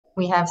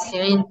We have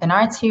Cyriel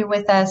Pennartz here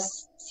with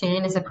us.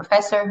 Cyriel is a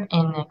professor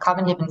in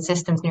cognitive and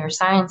systems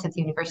neuroscience at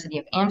the University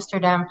of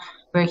Amsterdam,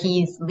 where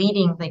he's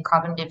leading the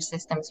cognitive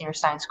systems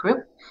neuroscience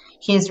group.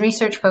 His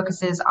research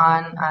focuses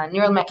on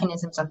neural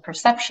mechanisms of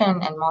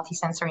perception and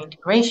multisensory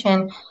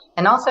integration.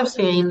 And also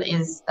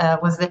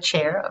Cyriel was the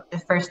chair of the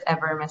first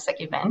ever MESEC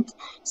event.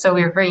 So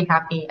we're very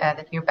happy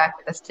that you're back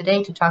with us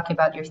today to talk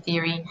about your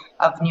theory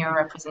of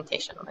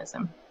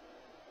neurorepresentationalism.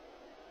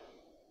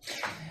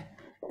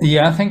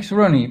 Yeah, thanks,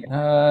 Ronnie.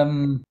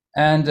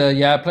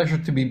 Yeah, pleasure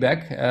to be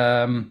back.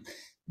 I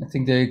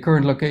think the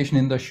current location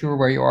in Dashur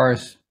where you are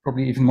is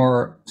probably even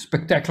more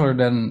spectacular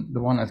than the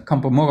one at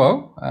Campo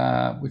Moro,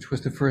 which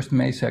was the first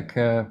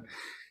MESEC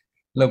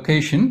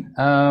location.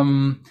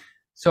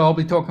 So I'll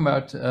be talking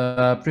about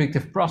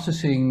predictive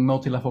processing,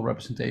 multi-level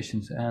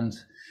representations, and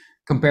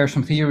compare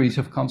some theories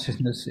of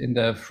consciousness in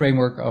the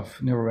framework of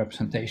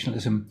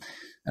neurorepresentationalism.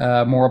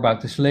 More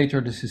about this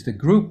later. This is the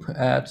group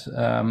at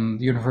the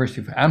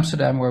University of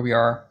Amsterdam where we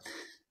are.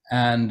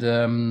 And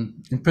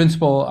in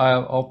principle,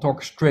 I'll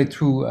talk straight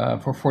through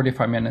for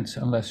 45 minutes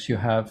unless you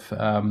have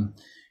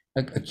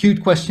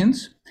acute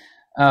questions.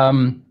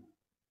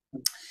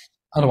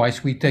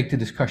 Otherwise, we take the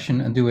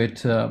discussion and do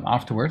it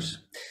afterwards.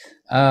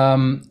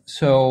 The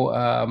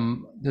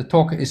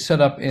talk is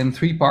set up in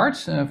three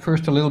parts.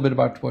 First, a little bit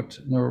about what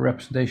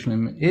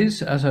neurorepresentationalism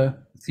is as a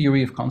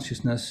theory of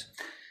consciousness,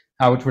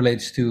 how it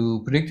relates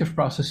to predictive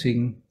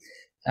processing,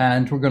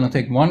 and we're going to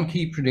take one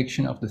key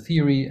prediction of the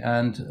theory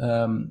and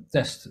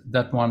test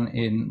that one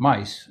in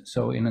mice,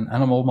 so in an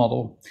animal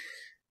model.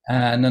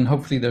 And then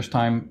hopefully there's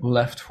time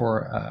left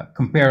for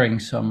comparing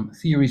some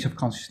theories of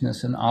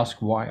consciousness and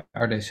ask why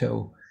are they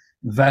so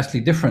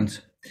vastly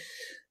different.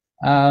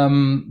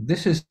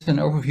 This is an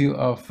overview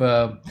of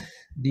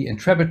the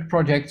Nrep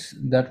project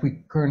that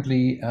we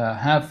currently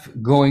have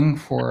going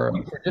for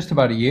just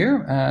about a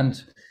year,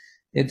 and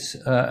it's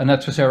an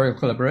adversarial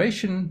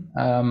collaboration,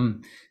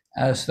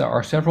 as there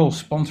are several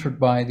sponsored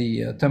by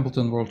the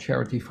Templeton World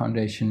Charity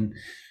Foundation,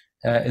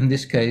 in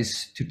this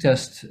case to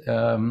test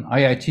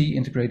IIT,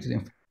 integrated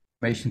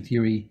information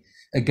theory,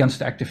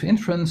 against active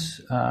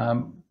inference,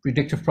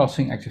 predictive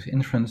processing, active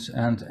inference,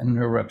 and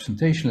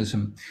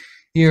neurorepresentationalism.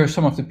 Here are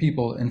some of the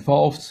people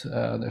involved.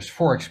 There's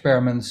 4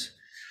 experiments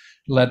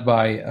led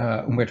by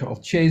Umberto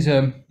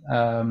Olcese,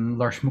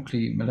 Lars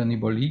Mukli, Melanie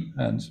Bolie,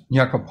 and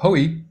Jacob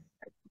Hoey,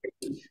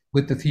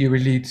 with the theory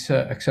leads,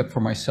 except for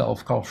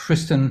myself, Carl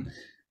Friston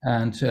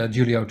and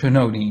Giulio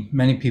Tononi.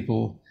 Many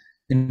people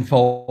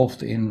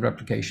involved in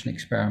replication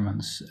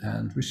experiments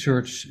and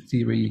research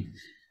theory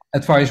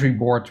advisory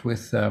board with,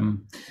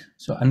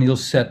 so Anil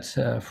Set,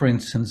 for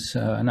instance,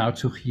 Nao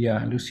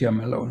Tsuchiya, Lucia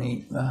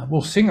Meloni,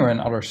 Wolf Singer, and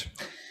others.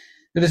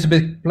 It is a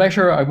big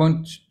pleasure. I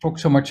won't talk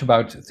so much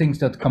about things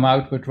that come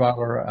out, but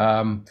rather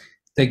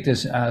take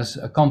this as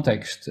a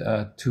context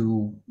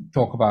to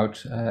talk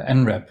about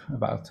Nrep,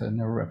 about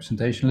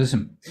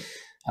neurorepresentationalism.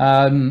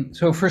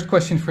 So first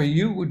question for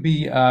you would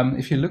be,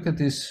 if you look at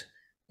this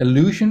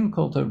illusion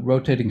called the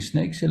rotating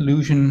snakes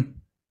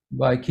illusion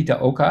by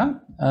Kitaoka,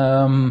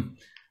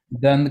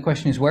 then the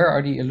question is, where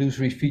are the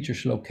illusory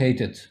features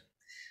located?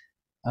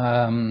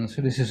 So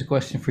this is a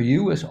question for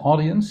you as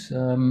audience.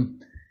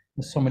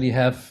 Does somebody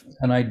have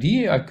an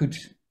idea? I could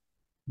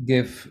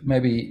give,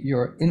 maybe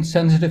you're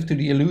insensitive to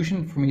the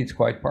illusion. For me, it's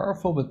quite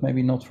powerful, but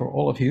maybe not for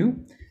all of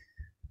you.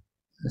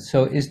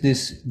 So is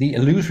this the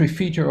illusory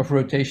feature of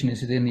rotation?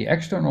 Is it in the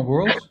external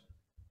world,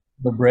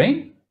 the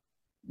brain?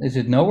 Is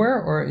it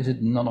nowhere, or is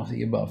it none of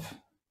the above?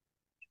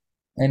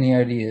 Any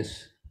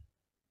ideas?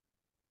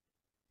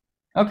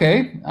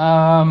 Okay.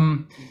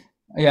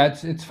 Yeah,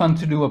 it's fun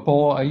to do a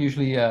poll. I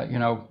usually,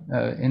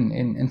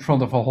 in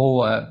front of a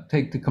whole,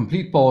 take the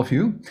complete poll of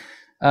you.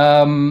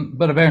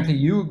 But apparently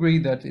you agree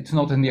that it's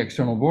not in the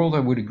external world.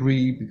 I would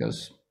agree,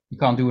 because you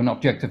can't do an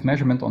objective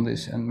measurement on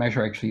this and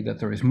measure actually that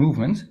there is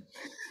movement.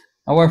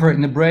 However,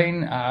 in the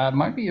brain, it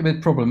might be a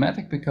bit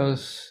problematic,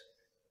 because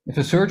if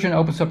a surgeon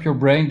opens up your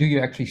brain, do you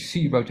actually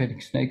see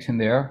rotating snakes in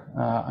there?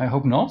 I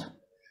hope not.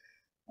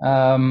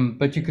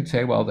 But you could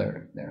say, well,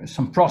 there is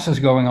some process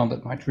going on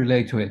that might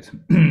relate to it.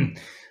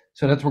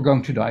 So that's what we're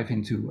going to dive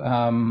into.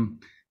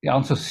 The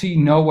answer C,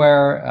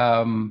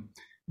 nowhere,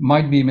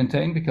 might be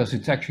maintained because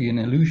it's actually an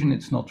illusion,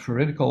 it's not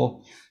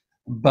theoretical,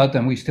 but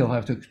then we still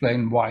have to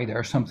explain why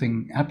there's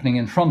something happening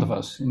in front of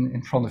us,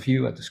 in front of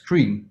you at the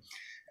screen.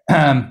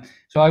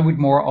 So I would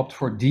more opt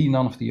for D,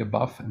 none of the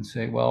above, and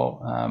say,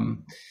 well,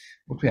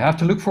 what we have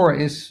to look for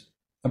is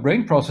a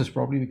brain process,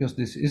 probably, because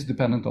this is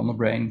dependent on the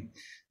brain,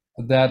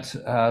 that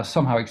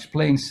somehow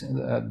explains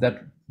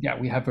that, yeah,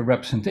 we have a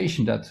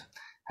representation that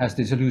has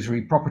this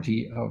illusory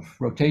property of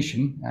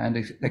rotation and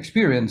is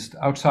experienced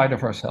outside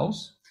of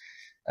ourselves,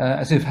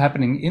 as if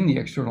happening in the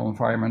external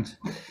environment,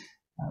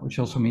 which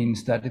also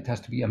means that it has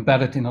to be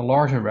embedded in a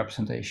larger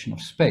representation of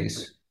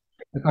space,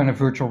 a kind of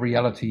virtual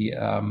reality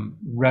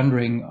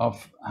rendering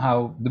of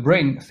how the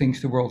brain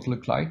thinks the world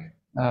looks like,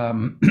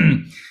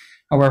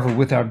 however,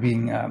 without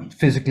being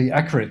physically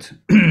accurate.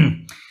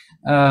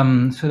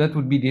 So that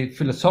would be the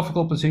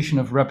philosophical position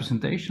of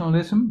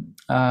representationalism.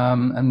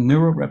 and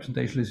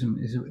neurorepresentationalism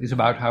is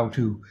about how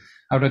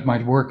that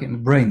might work in the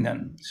brain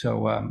then.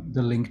 So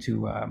the link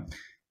to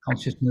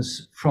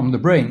consciousness from the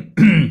brain.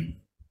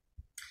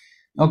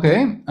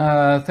 Okay,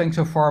 thanks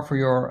so far for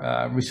your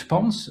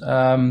response.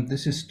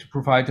 This is to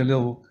provide a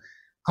little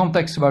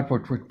context about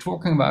what we're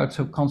talking about.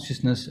 So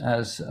consciousness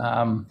as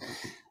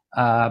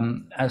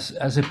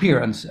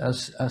appearance,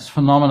 as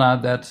phenomena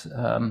that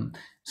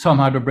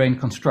somehow the brain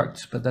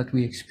constructs, but that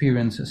we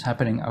experience as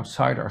happening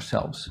outside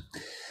ourselves.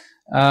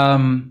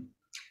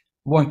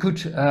 One could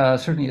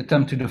certainly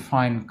attempt to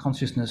define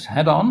consciousness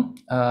head-on,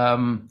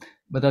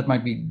 but that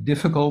might be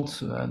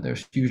difficult.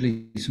 There's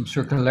usually some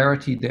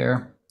circularity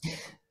there.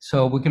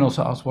 So we can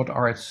also ask what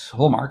are its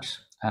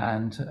hallmarks,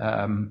 and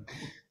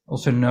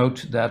also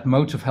note that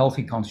modes of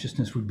healthy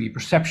consciousness would be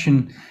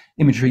perception,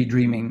 imagery,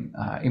 dreaming,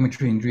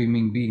 imagery and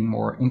dreaming being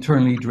more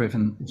internally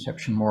driven,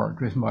 perception more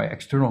driven by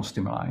external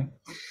stimuli.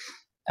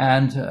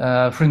 And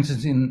for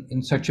instance,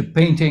 in such a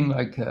painting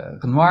like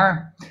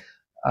Renoir,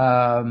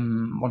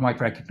 one might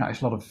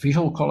recognize a lot of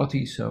visual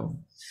qualities. So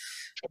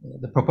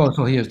the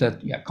proposal here is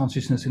that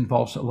consciousness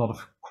involves a lot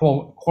of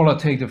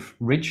qualitative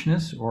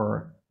richness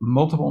or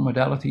multiple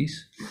modalities.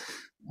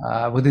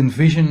 Within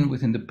vision,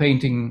 within the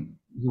painting,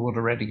 you would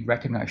already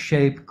recognize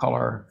shape,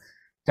 color,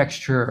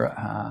 texture,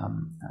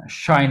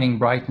 shining,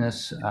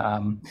 brightness,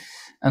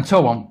 and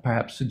so on,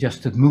 perhaps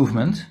suggested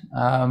movement.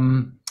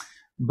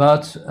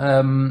 But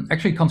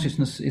actually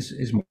consciousness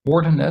is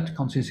more than that.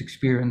 Conscious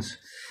experience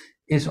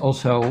is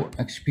also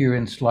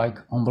experienced like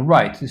on the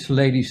right. This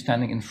lady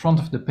standing in front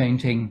of the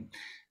painting,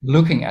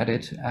 looking at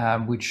it,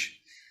 which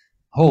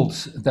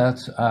holds that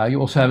you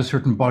also have a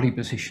certain body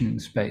position in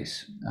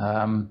space.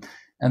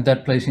 And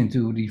that plays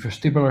into the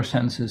vestibular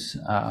senses,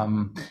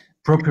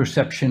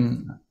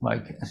 proprioception,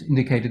 like as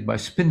indicated by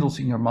spindles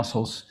in your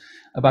muscles,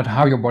 about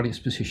how your body is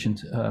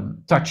positioned,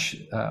 touch,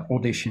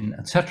 audition,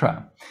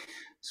 etc.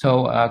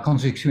 So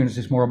conscious experience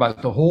is more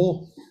about the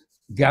whole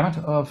gamut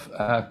of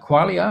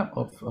qualia,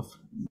 of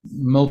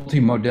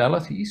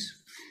multimodalities.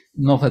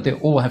 Not that they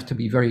all have to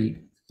be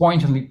very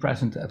pointedly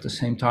present at the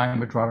same time,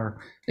 but rather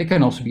they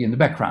can also be in the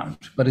background.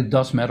 But it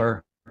does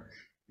matter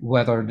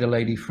whether the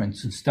lady, for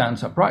instance,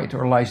 stands upright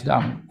or lies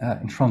down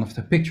in front of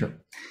the picture.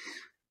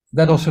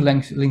 That also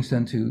links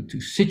then to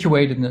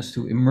situatedness,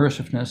 to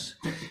immersiveness,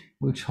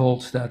 which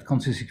holds that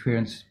conscious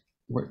experience,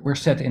 we're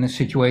set in a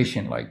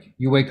situation, like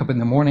you wake up in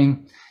the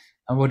morning,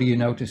 and what do you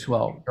notice?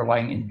 Well, you're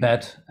lying in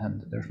bed,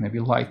 and there's maybe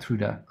light through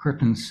the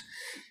curtains.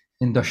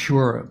 In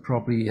Dashur,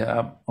 probably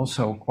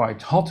also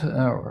quite hot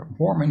or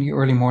warm in the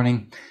early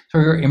morning. So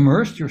you're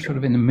immersed, you're sort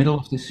of in the middle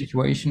of this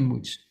situation,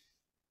 which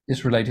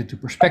is related to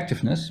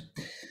perspectiveness.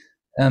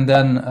 And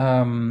then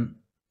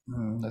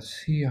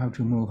let's see how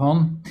to move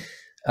on.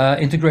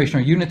 Integration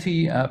or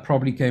unity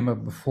probably came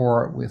up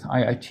before with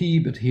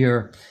IIT, but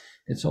here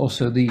it's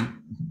also the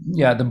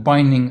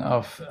binding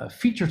of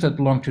features that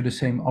belong to the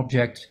same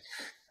object,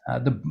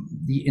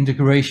 the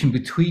integration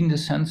between the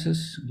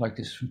senses, like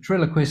this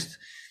ventriloquist,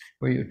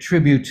 where you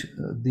attribute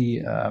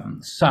the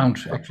sound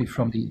actually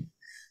from the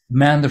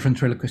man, the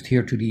ventriloquist,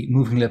 here to the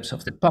moving lips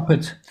of the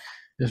puppet.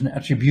 There's an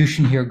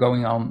attribution here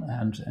going on,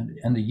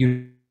 and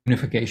the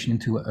unification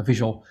into a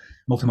visual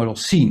multimodal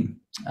scene.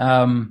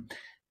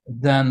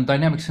 Then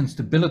dynamics and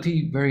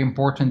stability, very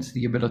important,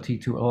 the ability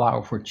to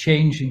allow for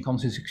change in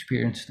conscious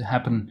experience to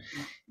happen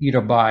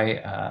either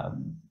by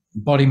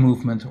body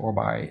movement or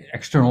by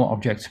external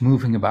objects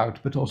moving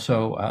about, but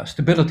also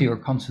stability or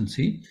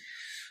constancy.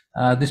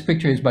 This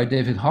picture is by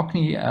David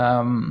Hockney.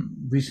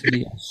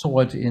 Recently I saw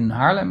it in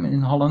Haarlem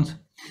in Holland,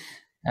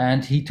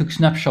 and he took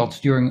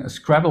snapshots during a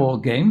Scrabble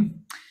game,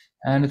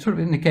 and it sort of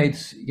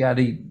indicates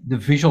the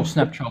visual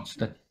snapshots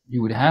that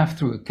you would have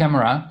through a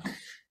camera,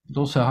 but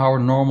also how our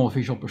normal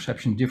visual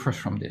perception differs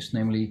from this,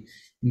 namely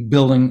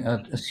building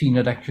a scene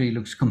that actually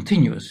looks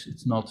continuous.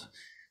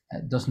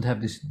 It doesn't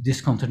have this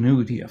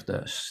discontinuity of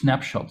the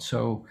snapshot.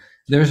 So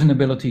there's an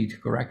ability to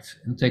correct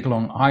and take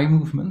along eye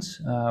movements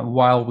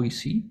while we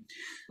see.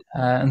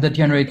 And that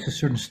generates a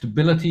certain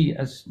stability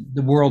as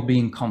the world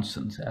being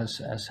constant,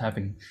 as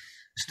having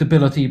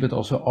stability, but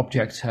also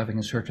objects having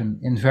a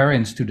certain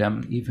invariance to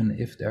them, even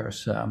if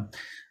there's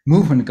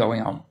movement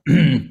going on.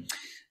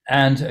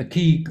 And a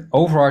key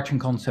overarching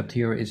concept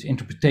here is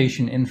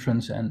interpretation,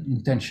 inference, and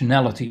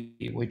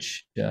intentionality,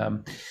 which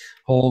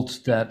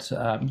holds that,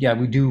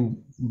 we do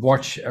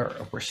watch or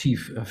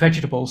perceive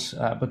vegetables,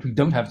 but we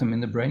don't have them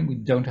in the brain. We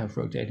don't have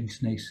rotating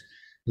snakes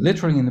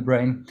literally in the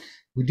brain.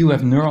 We do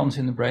have neurons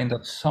in the brain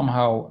that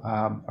somehow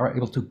are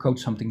able to code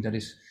something that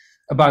is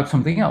about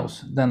something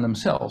else than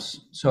themselves.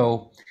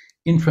 So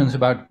inference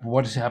about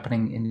what is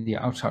happening in the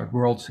outside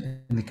world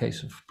in the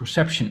case of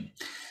perception.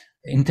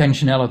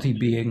 Intentionality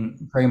being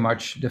very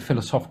much the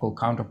philosophical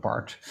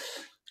counterpart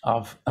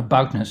of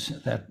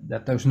aboutness,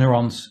 that those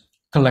neurons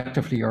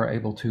collectively are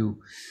able to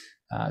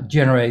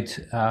generate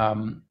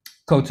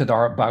codes that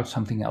are about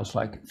something else,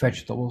 like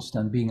vegetables,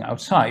 than being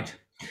outside.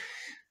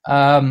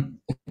 A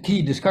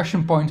key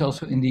discussion point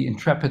also in the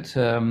Intrepid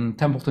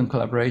Templeton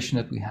collaboration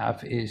that we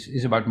have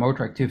is about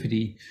motor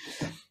activity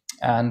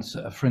And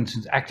for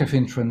instance, active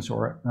inference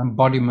or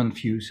embodiment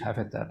views have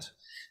it that,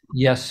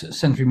 yes,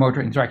 sensory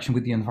motor interaction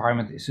with the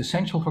environment is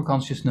essential for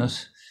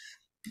consciousness.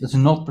 That's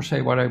not per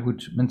se what I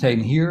would maintain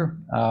here,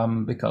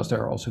 because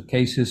there are also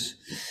cases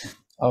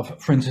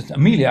of, for instance,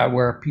 Amelia,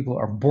 where people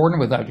are born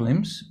without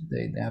limbs.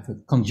 They have a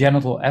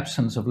congenital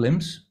absence of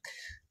limbs.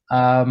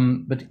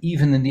 But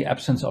even in the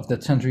absence of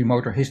that sensory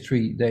motor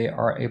history, they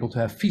are able to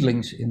have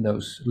feelings in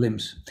those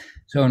limbs.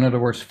 So in other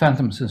words,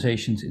 phantom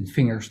sensations in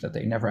fingers that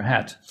they never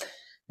had.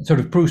 It sort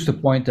of proves the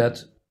point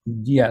that,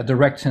 yeah,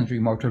 direct sensory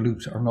motor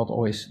loops are not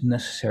always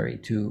necessary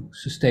to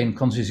sustain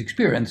conscious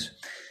experience.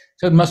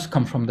 So it must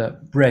come from the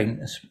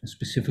brain,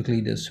 specifically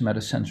the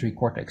somatosensory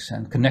cortex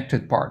and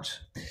connected parts.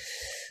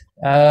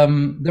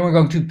 Then we're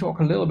going to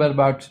talk a little bit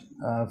about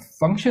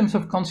functions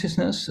of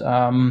consciousness.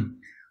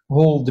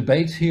 Whole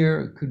debate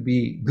here could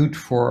be good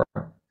for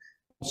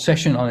a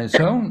session on its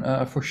own,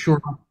 for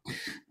sure.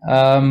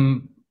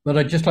 But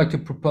I'd just like to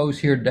propose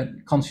here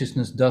that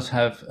consciousness does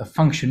have a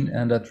function,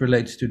 and that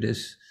relates to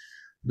this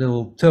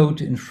little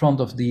toad in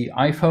front of the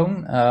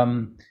iPhone.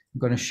 I'm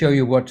going to show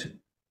you what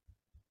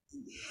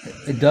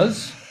it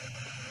does.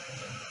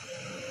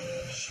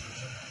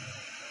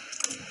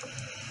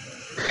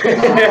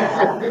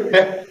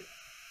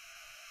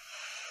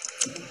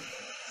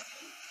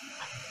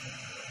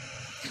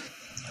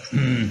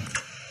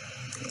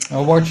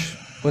 Now watch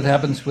what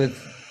happens with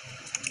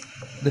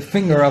the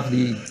finger of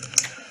the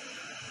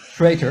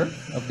traitor,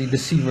 of the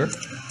deceiver.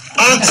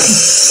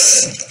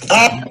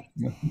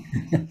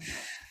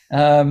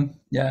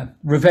 Yeah,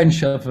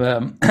 revenge of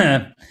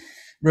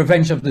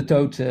the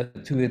toad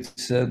to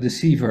its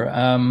deceiver.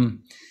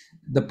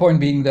 The point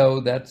being, though,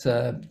 that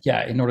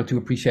yeah, in order to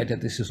appreciate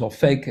that this is all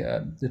fake,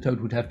 the toad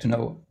would have to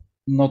know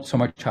not so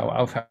much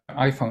how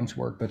iPhones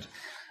work, but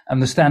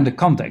understand the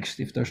context.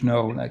 If there's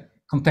no like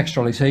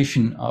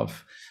contextualization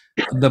of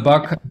the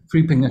bug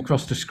creeping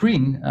across the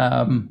screen,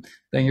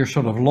 then you're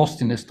sort of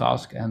lost in this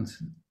task, and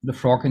the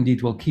frog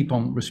indeed will keep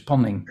on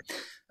responding.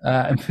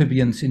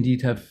 Amphibians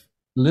indeed have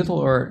little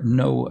or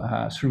no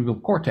cerebral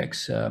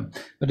cortex,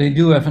 but they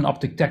do have an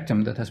optic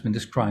tectum that has been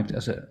described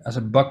as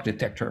a bug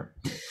detector.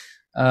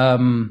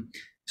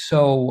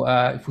 So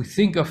if we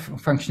think of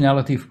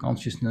functionality of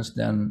consciousness,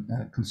 then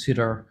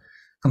consider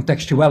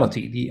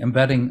contextuality, the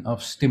embedding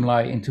of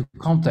stimuli into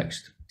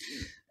context.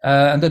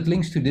 And that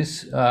links to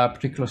this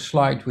particular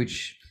slide,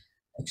 which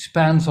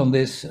expands on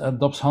this.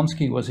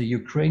 Dobzhansky was a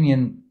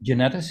Ukrainian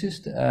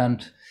geneticist,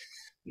 and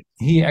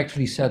he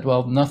actually said,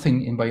 well,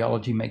 nothing in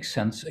biology makes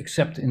sense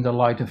except in the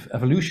light of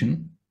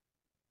evolution.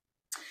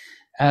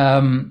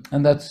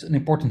 And that's an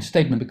important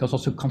statement, because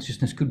also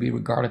consciousness could be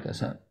regarded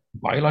as a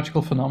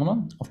biological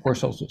phenomenon, of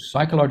course also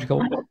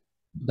psychological.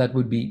 That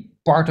would be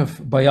part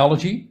of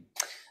biology.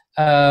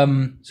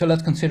 So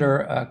let's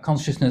consider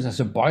consciousness as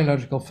a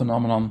biological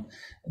phenomenon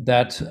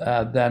that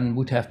then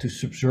would have to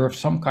subserve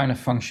some kind of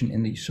function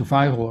in the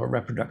survival or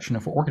reproduction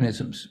of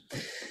organisms.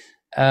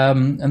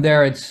 And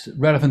there it's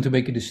relevant to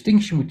make a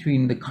distinction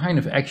between the kind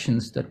of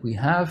actions that we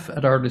have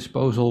at our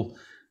disposal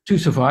to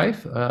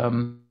survive,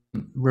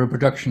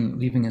 reproduction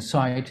leaving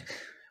aside.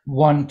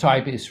 One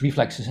type is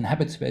reflexes and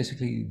habits.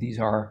 Basically, these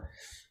are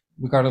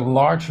regarded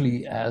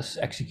largely as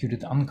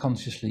executed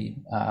unconsciously.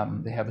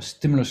 They have a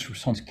stimulus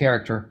response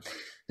character.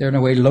 They're in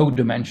a way low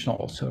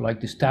dimensional. So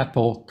like this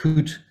tadpole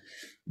could,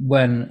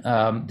 when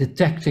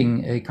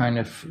detecting a kind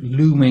of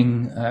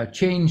looming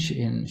change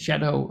in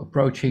shadow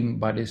approaching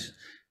by this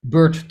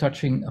bird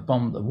touching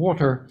upon the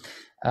water,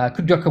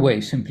 could duck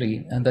away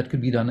simply, and that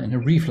could be done in a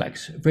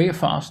reflex. Very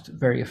fast,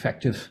 very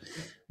effective,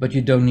 but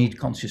you don't need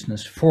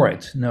consciousness for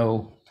it.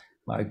 No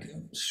like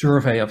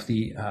survey of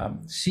the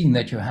scene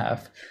that you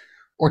have.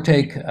 Or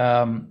take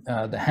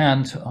the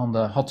hand on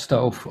the hot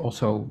stove,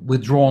 also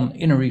withdrawn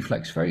in a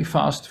reflex, very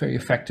fast, very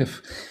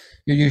effective.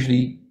 You're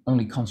usually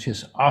only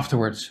conscious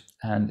afterwards.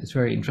 And it's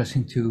very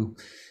interesting to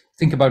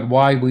think about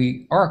why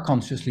we are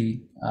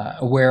consciously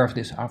aware of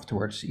this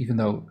afterwards, even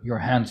though your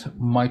hand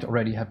might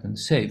already have been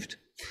saved.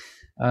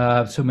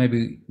 So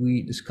maybe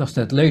we discuss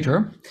that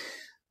later.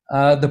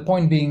 The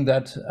point being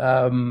that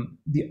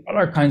the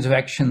other kinds of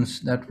actions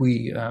that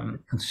we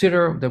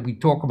consider, that we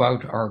talk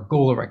about, are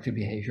goal-directed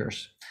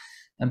behaviors.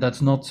 And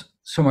that's not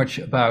so much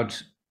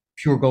about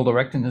pure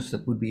goal-directedness.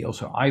 That would be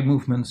also eye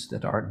movements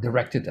that are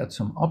directed at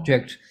some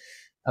object,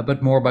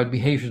 but more about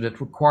behaviors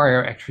that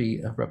require actually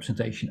a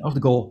representation of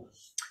the goal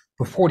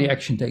before the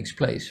action takes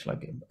place,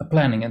 like a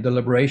planning and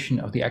deliberation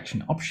of the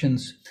action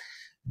options.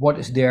 What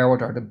is there?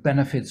 What are the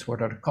benefits?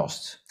 What are the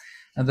costs?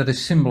 And that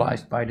is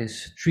symbolized by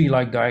this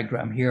tree-like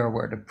diagram here,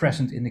 where the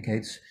present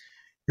indicates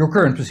your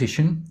current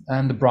position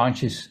and the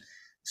branches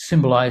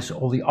symbolize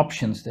all the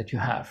options that you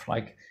have.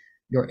 Like,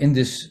 you're in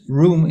this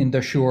room in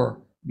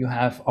Dashur, you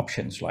have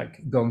options like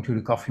going to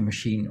the coffee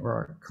machine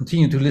or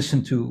continue to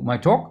listen to my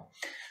talk.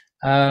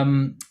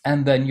 And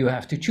then you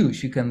have to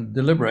choose. You can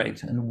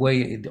deliberate and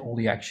weigh all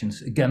the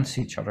actions against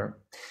each other.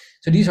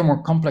 So these are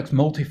more complex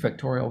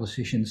multifactorial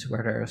decisions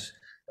where there's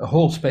a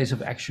whole space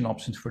of action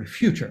options for the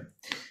future.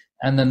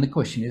 And then the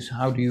question is,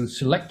 how do you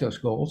select those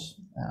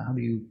goals? How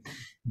do you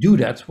do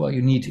that, well,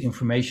 you need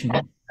information.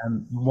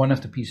 And one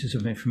of the pieces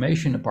of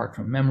information, apart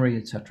from memory,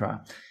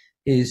 etc.,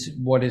 is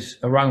what is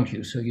around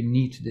you. So you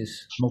need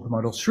this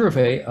multimodal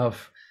survey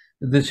of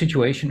the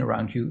situation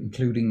around you,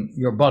 including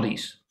your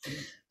bodies.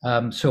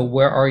 So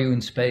where are you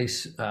in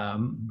space?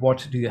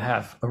 What do you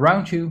have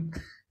around you?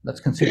 Let's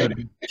consider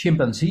the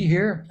chimpanzee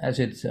here, as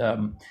it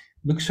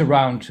looks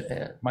around,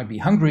 might be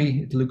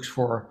hungry. It looks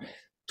for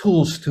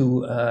tools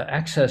to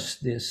access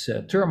this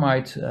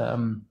termite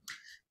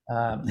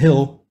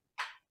hill.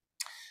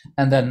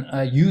 And then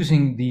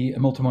using the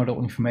multimodal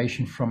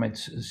information from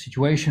its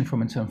situation,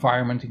 from its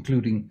environment,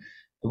 including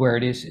where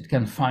it is, it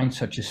can find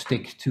such a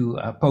stick to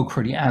poke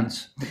for the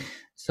ants.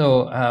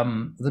 So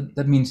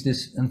that means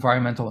this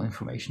environmental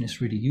information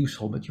is really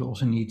useful, but you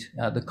also need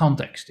the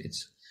context.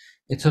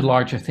 It's a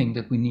larger thing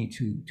that we need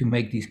to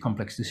make these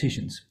complex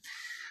decisions.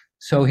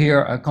 So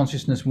here,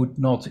 consciousness would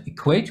not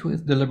equate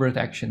with deliberate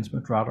actions,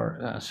 but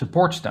rather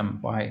supports them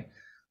by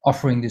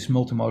offering this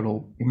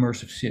multimodal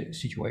immersive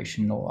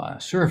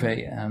situational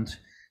survey, and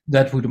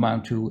that would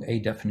amount to a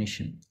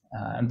definition.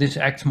 And this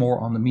acts more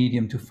on the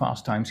medium to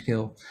fast time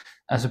scale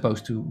as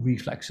opposed to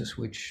reflexes,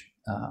 which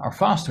are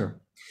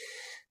faster.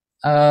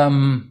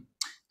 And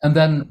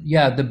then,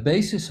 the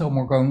basis, so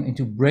we're going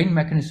into brain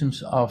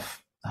mechanisms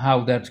of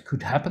how that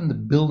could happen, the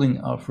building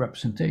of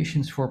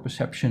representations for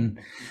perception.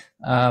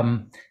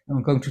 I'm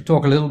going to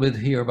talk a little bit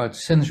here about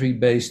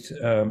sensory-based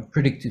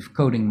predictive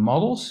coding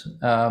models.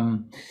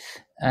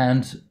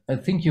 And I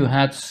think you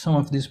had some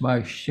of this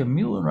by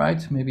Shamil,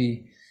 right?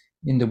 Maybe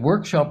in the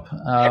workshop.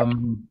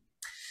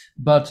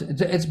 But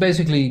it's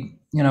basically,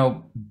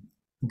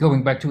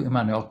 going back to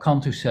Immanuel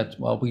Kant, who said,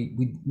 well,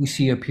 we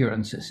see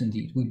appearances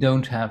indeed. We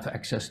don't have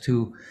access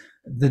to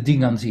the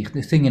Ding an sich,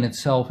 the thing in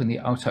itself in the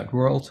outside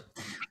world.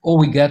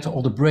 All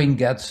the brain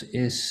gets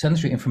is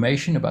sensory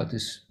information about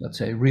this, let's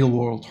say, real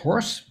world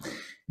horse.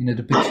 In the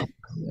depiction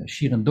of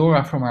Cyriel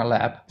Pennartz from our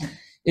lab.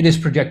 It is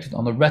projected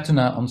on the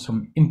retina on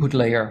some input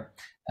layer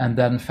and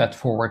then fed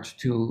forward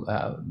to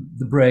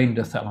the brain,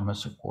 the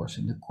thalamus, of course,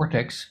 in the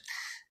cortex.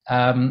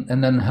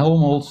 And then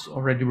Helmholtz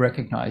already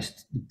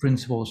recognized the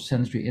principle of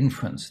sensory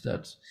inference,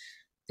 that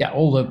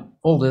all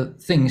the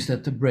things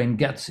that the brain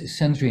gets is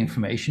sensory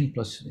information,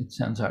 plus it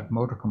sends out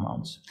motor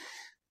commands.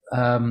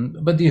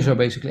 But these are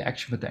basically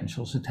action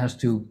potentials. It has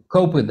to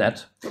cope with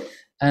that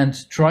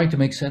and try to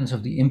make sense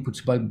of the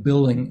inputs by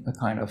building a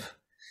kind of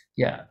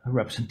a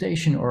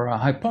representation or a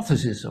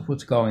hypothesis of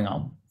what's going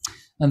on.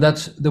 And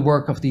that's the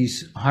work of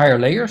these higher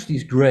layers,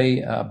 these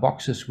gray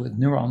boxes with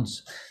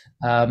neurons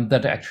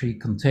that actually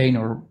contain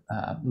or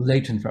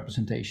latent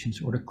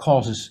representations, or the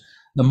causes,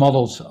 the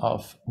models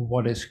of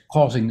what is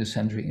causing the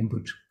sensory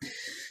input.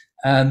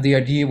 And the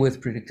idea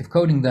with predictive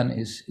coding then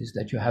is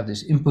that you have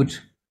this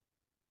input.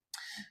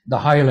 The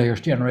higher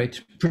layers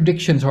generate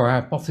predictions or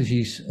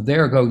hypotheses. They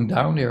are going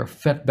down, they are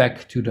fed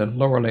back to the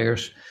lower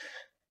layers.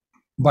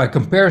 By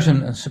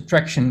comparison and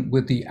subtraction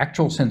with the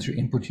actual sensory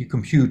input, you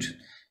compute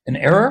an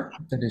error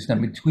that is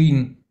then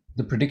between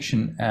the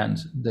prediction and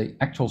the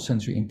actual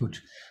sensory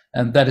input,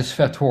 and that is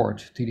fed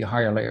forward to the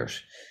higher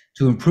layers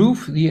to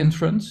improve the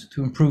inference,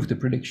 to improve the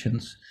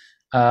predictions,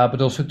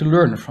 but also to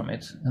learn from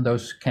it. And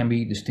those can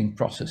be distinct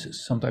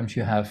processes. Sometimes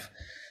you have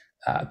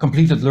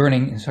completed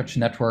learning in such a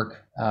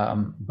network,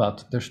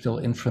 but there's still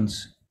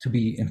inference to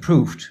be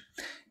improved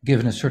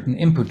given a certain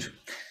input.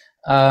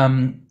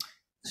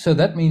 So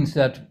that means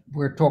that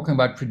we're talking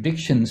about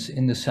predictions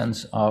in the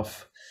sense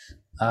of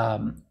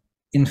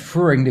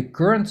inferring the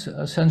current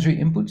sensory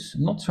inputs,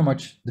 not so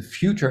much the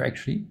future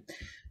actually.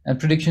 And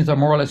predictions are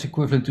more or less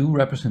equivalent to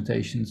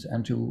representations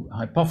and to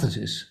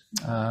hypotheses.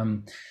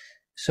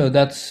 So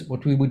that's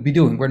what we would be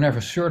doing. We're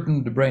never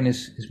certain. The brain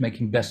is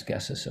making best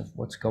guesses of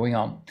what's going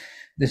on.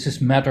 This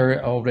is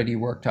matter already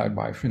worked out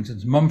by, for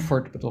instance,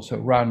 Mumford, but also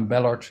Round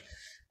Ballard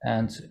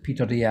and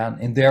Peter Deane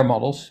in their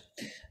models.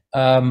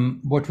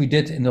 What we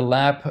did in the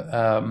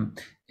lab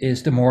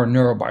is the more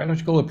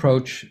neurobiological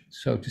approach.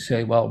 So to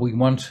say, well, we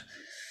want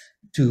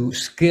to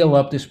scale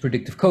up this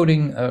predictive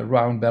coding.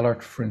 Round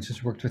Ballard, for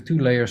instance, worked with 2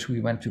 layers.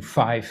 We went to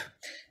 5.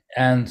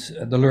 And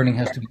the learning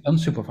has to be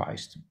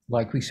unsupervised,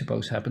 like we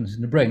suppose happens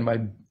in the brain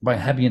by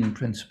Hebbian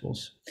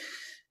principles,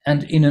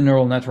 and in a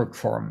neural network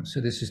form. So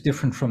this is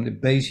different from the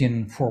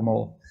Bayesian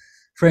formal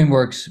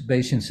frameworks,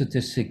 Bayesian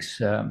statistics,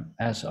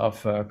 as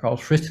of Carl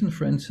Friston,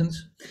 for instance,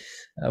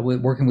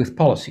 working with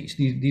policies.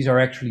 These are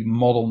actually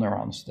model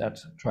neurons that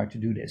try to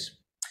do this.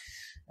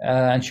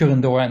 And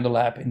Cyriel in the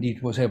lab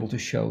indeed was able to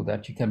show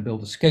that you can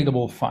build a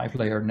scalable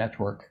 5-layer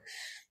network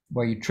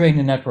where you train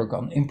the network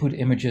on input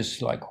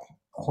images like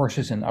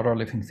horses and other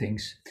living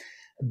things.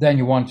 Then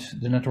you want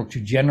the network to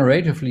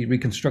generatively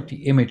reconstruct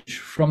the image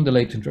from the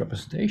latent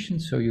representation.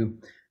 So you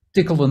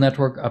tickle the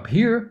network up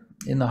here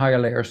in the higher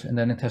layers, and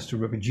then it has to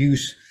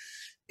reproduce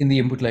in the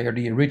input layer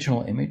the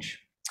original image,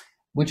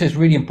 which is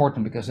really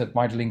important because that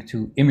might link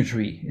to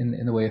imagery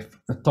in the way of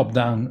a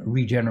top-down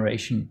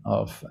regeneration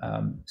of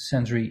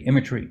sensory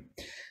imagery.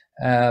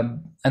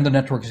 And the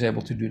network is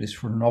able to do this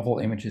for novel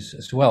images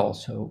as well.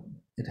 So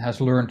it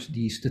has learned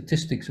the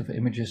statistics of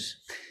images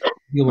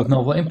deal with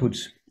novel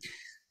inputs.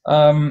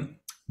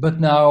 But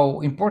now,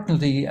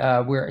 importantly,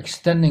 we're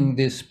extending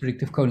this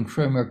predictive coding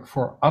framework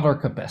for other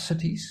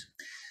capacities.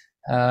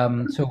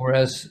 So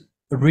whereas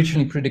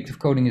originally predictive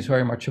coding is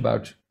very much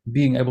about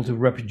being able to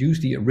reproduce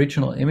the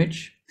original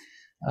image,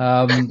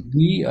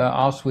 we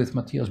asked with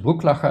Matthias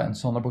Brucklacher and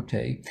Sander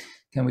Botté,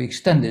 can we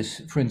extend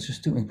this, for instance,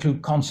 to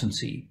include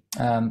constancy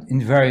and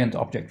invariant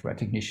object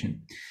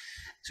recognition?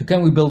 So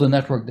can we build a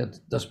network that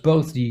does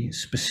both the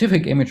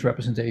specific image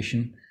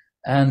representation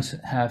and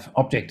have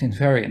object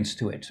invariance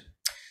to it?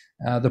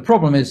 The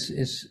problem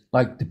is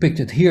like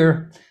depicted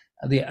here.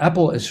 The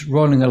apple is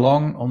rolling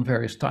along on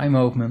various time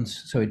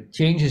movements, so it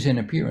changes in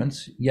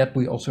appearance, yet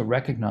we also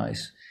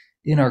recognize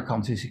in our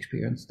conscious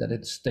experience that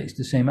it stays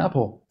the same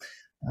apple.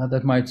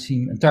 That might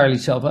seem entirely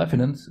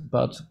self-evident,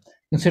 but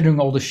considering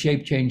all the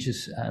shape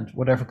changes and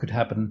whatever could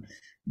happen,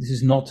 this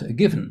is not a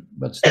given,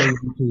 but still you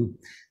need to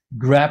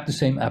grab the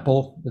same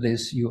apple. That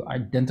is, you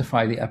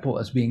identify the apple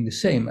as being the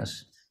same,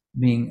 as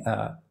being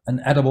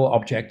an edible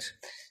object,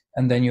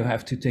 and then you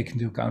have to take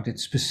into account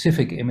its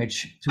specific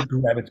image to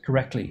grab it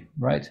correctly,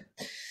 right?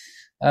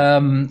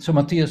 So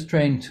Matthias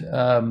trained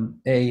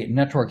a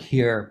network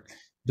here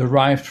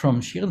derived from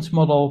Sheeran's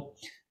model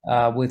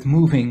with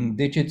moving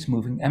digits,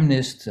 moving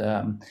MNIST,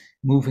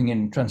 moving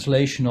in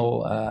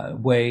translational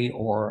way,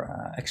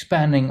 or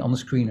expanding on the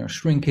screen or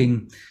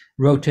shrinking,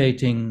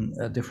 rotating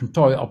different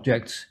toy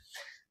objects,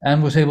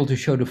 and was able to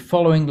show the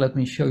following. Let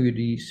me show you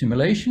the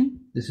simulation.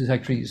 This is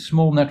actually a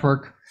small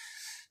network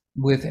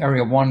with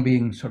area 1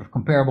 being sort of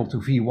comparable to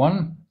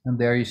V1, and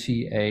there you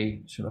see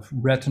a sort of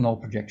retinal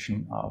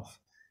projection of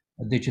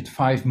a digit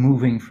 5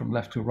 moving from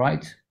left to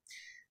right.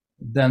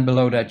 Then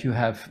below that you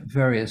have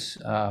various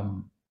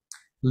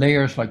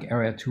layers like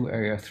area 2,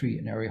 area 3,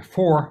 and area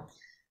 4.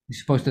 We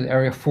suppose that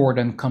area 4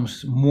 then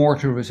comes more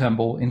to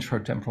resemble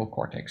infratemporal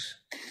cortex.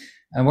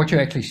 And what you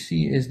actually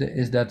see is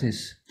that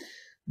this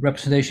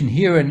representation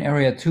here in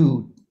area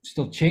 2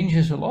 still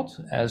changes a lot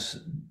as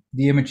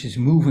the image is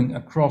moving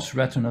across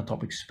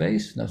retinotopic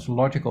space. That's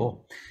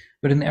logical.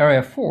 But in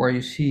area 4,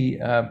 you see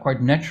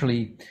quite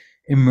naturally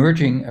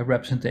emerging a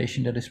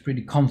representation that is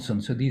pretty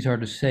constant. So these are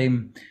the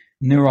same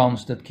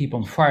neurons that keep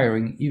on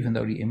firing even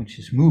though the image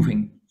is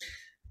moving.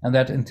 And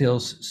that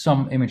entails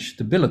some image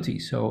stability.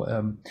 So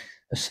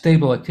a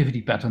stable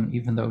activity pattern,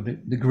 even though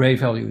the gray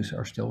values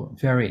are still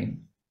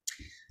varying.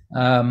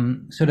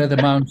 So that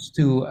amounts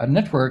to a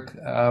network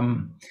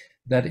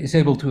that is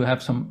able to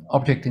have some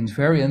object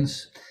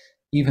invariance,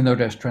 even though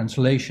there's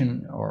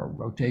translation or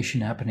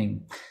rotation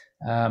happening.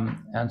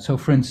 And so,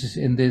 for instance,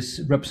 in this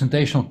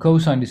representational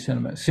cosine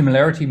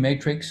similarity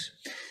matrix,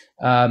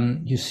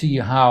 you see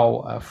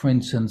how, for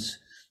instance,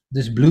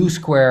 this blue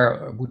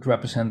square would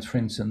represent, for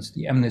instance,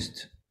 the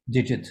MNIST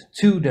digit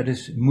 2 that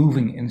is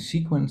moving in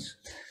sequence.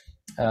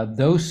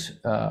 Those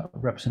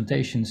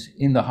representations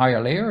in the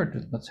higher layer,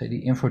 let's say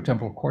the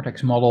inferotemporal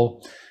cortex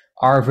model,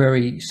 are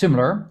very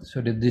similar.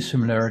 So the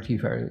dissimilarity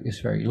is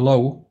very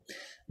low.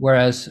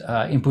 Whereas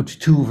input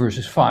 2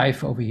 versus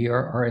 5 over here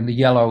are in the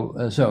yellow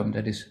zone.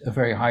 That is a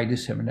very high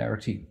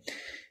dissimilarity.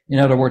 In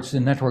other words, the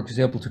network is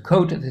able to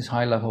code at this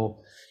high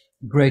level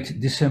great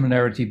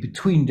dissimilarity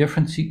between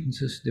different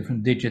sequences,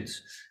 different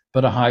digits,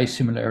 but a high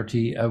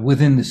similarity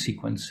within the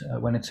sequence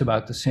when it's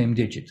about the same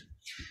digit.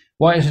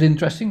 Why is it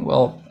interesting?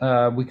 Well,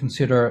 we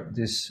consider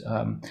this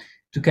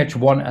to catch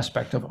one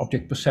aspect of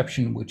object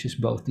perception, which is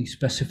both the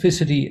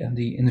specificity and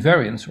the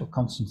invariance or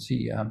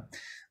constancy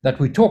that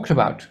we talked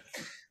about.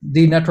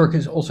 The network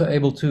is also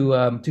able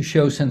to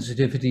show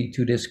sensitivity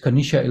to this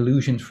Kanisha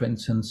illusion, for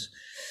instance.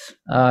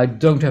 I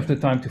don't have the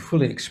time to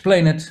fully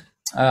explain it,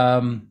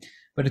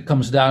 but it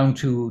comes down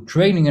to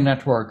training a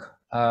network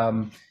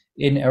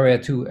in area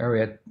 2,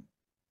 area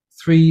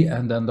 3,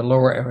 and then the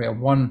lower area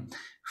 1,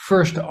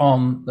 first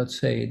on, let's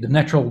say, the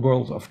natural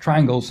world of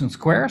triangles and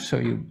squares. So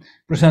you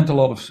present a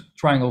lot of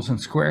triangles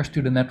and squares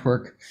to the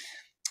network,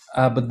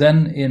 but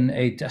then in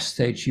a test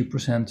stage, you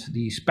present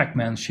these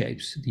Pac-Man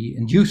shapes, the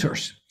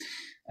inducers,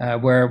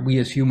 where we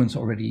as humans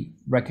already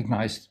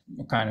recognized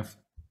a kind of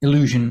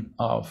illusion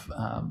of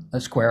a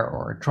square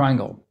or a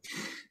triangle.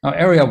 Now,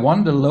 area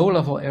 1, the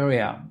low-level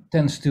area,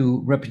 tends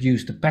to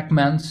reproduce the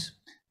Pac-Mans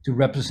to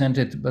represent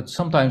it, but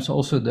sometimes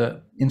also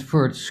the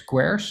inferred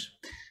squares.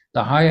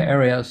 The higher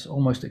areas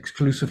almost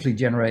exclusively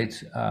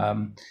generate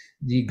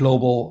the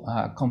global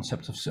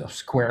concept of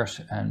squares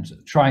and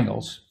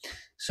triangles.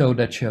 So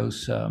that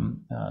shows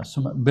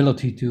some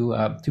ability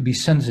to be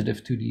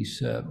sensitive to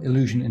these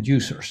illusion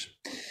inducers.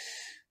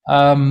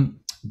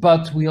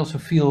 But we also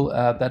feel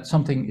that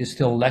something is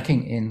still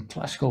lacking in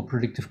classical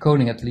predictive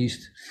coding, at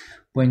least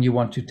when you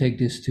want to take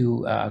this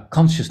to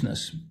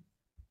consciousness.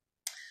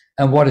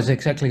 And what is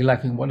exactly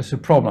lacking? What is the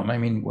problem? I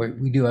mean,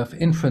 we do have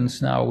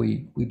inference now.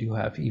 We do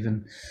have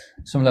even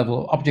some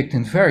level of object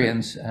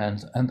invariance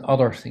and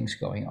other things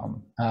going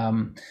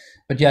on.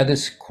 But yeah,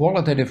 this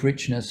qualitative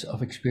richness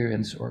of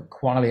experience, or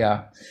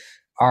qualia,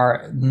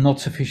 are not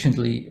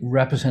sufficiently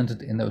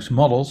represented in those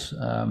models,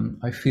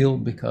 I feel,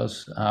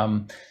 because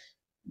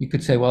you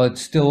could say, well,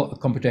 it's still a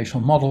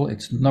computational model.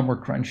 It's number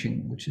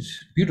crunching, which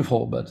is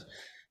beautiful, but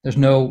there's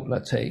no,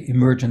 let's say,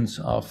 emergence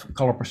of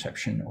color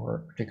perception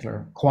or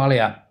particular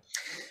qualia.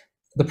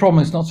 The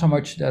problem is not so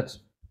much that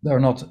there are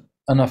not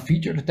enough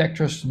feature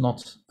detectors,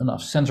 not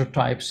enough sensor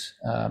types,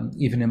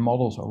 even in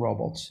models or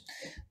robots.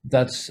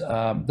 That's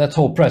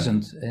all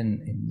present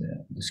in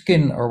the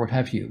skin or what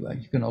have you.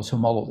 You can also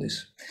model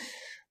this.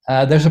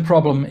 There's a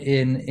problem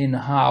in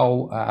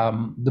how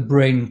the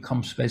brain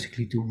comes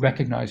basically to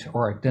recognize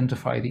or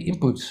identify the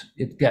inputs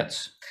it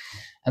gets.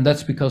 And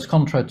that's because,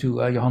 contrary to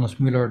Johannes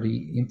Müller,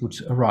 the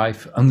inputs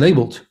arrive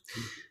unlabeled.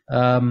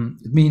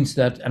 It means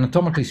that,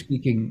 anatomically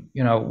speaking,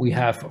 we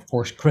have, of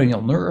course,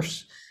 cranial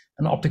nerves,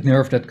 an optic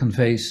nerve that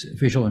conveys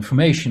visual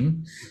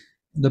information.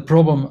 The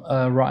problem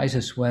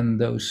arises when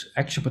those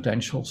action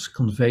potentials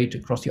conveyed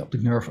across the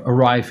optic nerve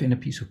arrive in a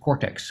piece of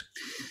cortex.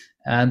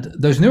 And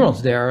those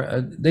neurons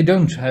there, they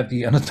don't have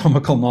the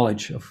anatomical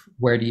knowledge of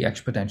where the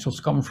action potentials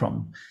come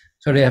from.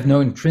 So they have no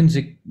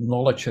intrinsic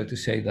knowledge, so to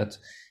say, that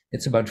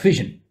it's about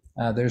vision.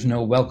 There's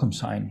no welcome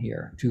sign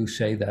here to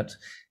say that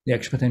the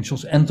action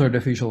potentials enter the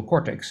visual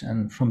cortex,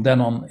 and from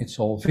then on, it's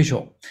all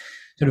visual.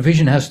 So the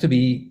vision has to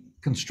be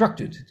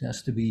constructed, it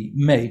has to be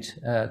made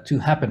to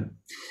happen.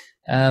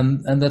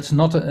 And that's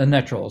not a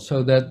natural.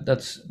 So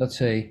that's, let's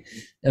say,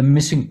 a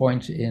missing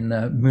point in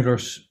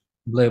Müller's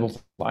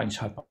labeled lines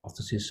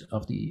hypothesis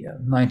of the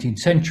 19th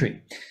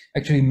century.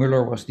 Actually,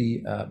 Müller was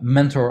the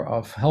mentor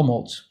of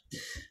Helmholtz.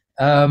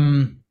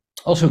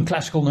 Also, in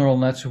classical neural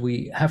nets,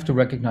 we have to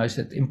recognize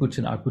that inputs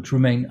and outputs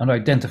remain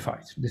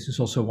unidentified. This is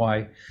also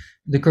why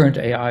the current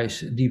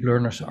AIs, deep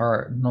learners,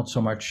 are not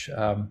so much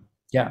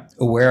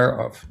aware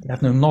of, they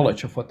have no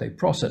knowledge of what they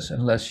process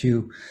unless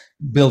you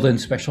build in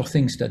special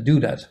things that do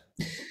that.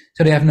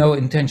 So they have no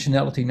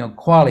intentionality, no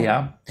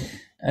qualia.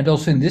 And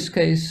also in this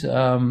case,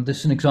 this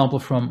is an example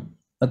from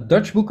a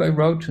Dutch book I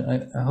wrote.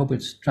 I hope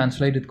it's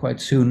translated quite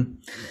soon.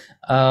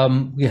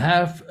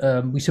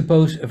 We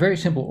suppose, a very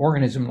simple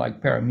organism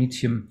like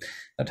paramecium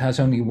that has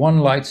only one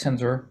light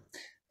sensor,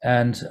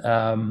 and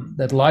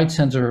that light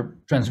sensor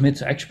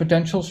transmits action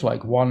potentials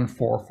like 1,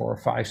 4, 4,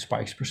 5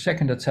 spikes per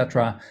second,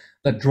 etc.,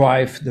 that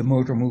drive the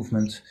motor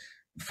movement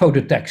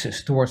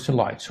phototaxis towards the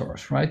light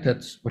source, right?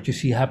 That's what you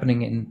see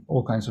happening in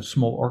all kinds of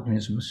small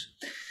organisms.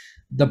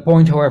 The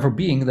point, however,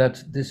 being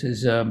that this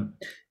is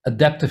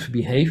adaptive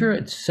behavior.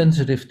 It's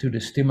sensitive to the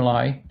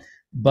stimuli,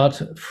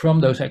 but from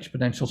those action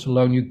potentials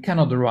alone, you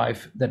cannot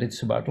derive that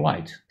it's about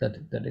light, that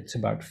it's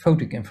about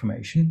photic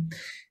information,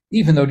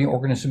 even though the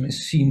organism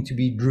is seen to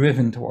be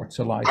driven towards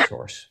the light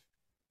source.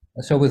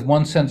 So with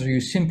one sensor,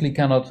 you simply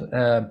cannot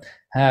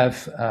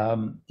have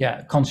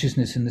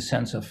consciousness in the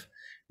sense of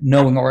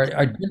knowing or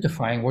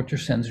identifying what your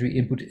sensory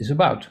input is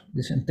about.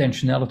 This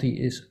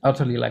intentionality is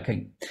utterly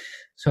lacking.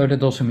 So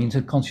that also means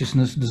that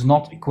consciousness does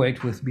not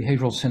equate with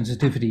behavioral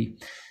sensitivity,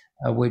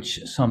 which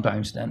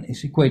sometimes then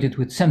is equated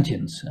with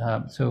sentience.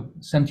 So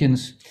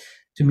sentience,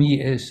 to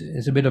me,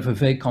 is a bit of a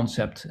vague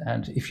concept.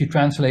 And if you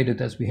translate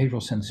it as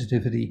behavioral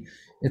sensitivity,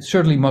 it's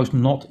certainly most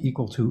not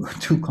equal to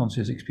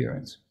conscious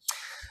experience.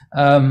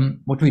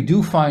 What we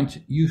do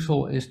find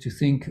useful is to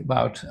think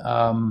about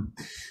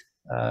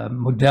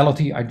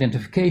modality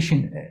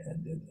identification,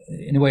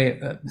 in a way,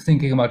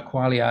 thinking about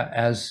qualia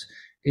as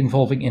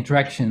involving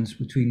interactions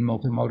between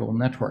multimodal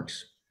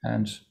networks.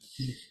 And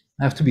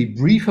I have to be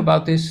brief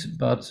about this,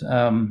 but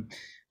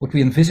what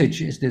we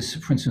envisage is this,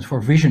 for instance,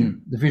 for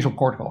vision, the visual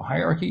cortical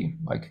hierarchy,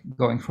 like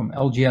going from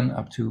LGN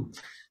up to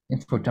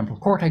inferotemporal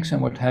cortex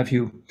and what have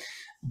you,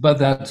 but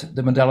that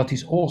the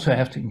modalities also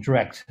have to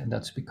interact. And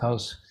that's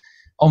because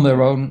on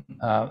their own,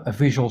 a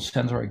visual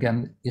sensor,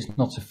 again, is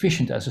not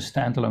sufficient as a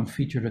standalone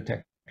feature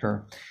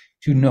detector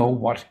to know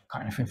what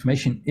kind of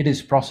information it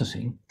is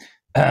processing.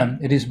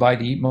 It is by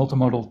the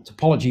multimodal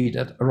topology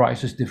that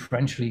arises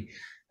differentially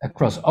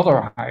across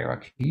other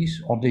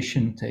hierarchies,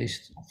 audition,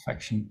 taste,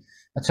 olfaction,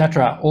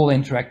 etc., all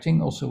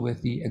interacting also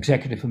with the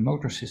executive and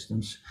motor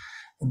systems,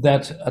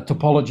 that a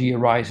topology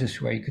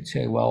arises where you could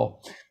say,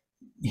 well,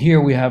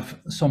 here we have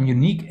some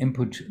unique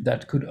input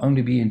that could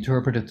only be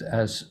interpreted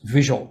as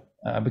visual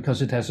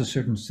because it has a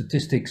certain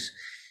statistics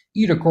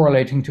either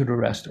correlating to the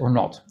rest or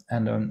not.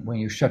 And then when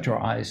you shut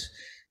your eyes,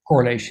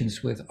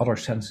 correlations with other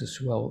senses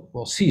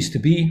will cease to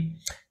be.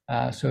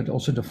 So it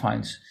also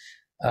defines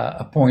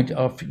a point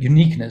of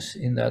uniqueness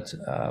in that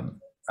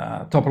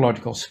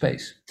topological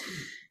space.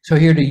 So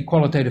here the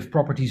qualitative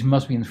properties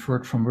must be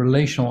inferred from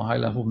relational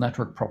high-level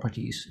network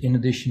properties, in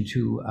addition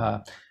to,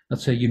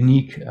 let's say,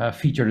 unique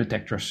feature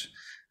detectors,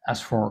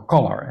 as for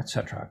color,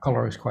 etc.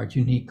 Color is quite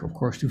unique, of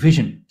course, to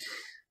vision.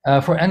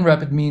 For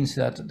Nrep, it means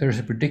that there's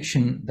a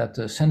prediction that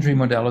the sensory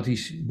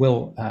modalities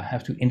will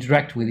have to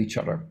interact with each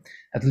other,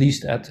 at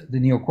least at the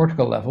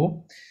neocortical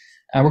level.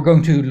 And we're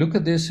going to look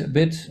at this a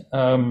bit.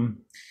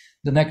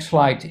 The next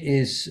slide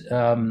is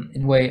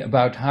in a way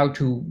about how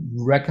to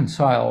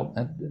reconcile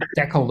and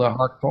tackle the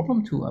hard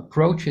problem, to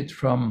approach it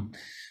from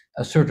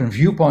a certain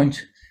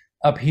viewpoint.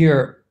 Up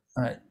here,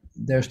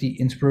 there's the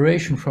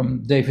inspiration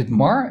from David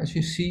Marr, as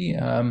you see,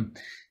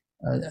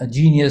 a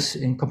genius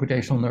in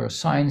computational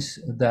neuroscience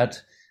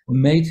that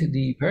made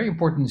the very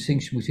important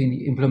distinction between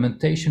the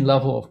implementation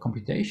level of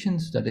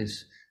computations, that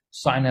is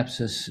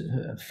synapses,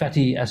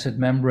 fatty acid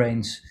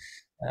membranes,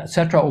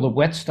 etc., all the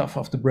wet stuff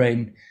of the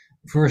brain,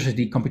 versus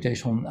the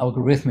computational and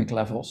algorithmic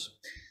levels.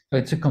 So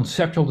it's a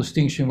conceptual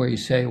distinction where you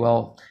say,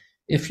 well,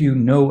 if you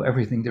know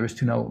everything there is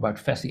to know about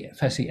fatty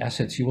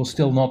acids, you will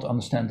still not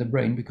understand the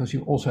brain, because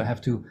you also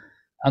have to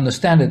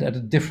understand it at a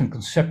different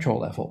conceptual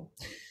level.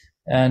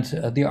 And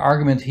the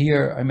argument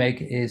here I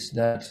make is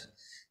that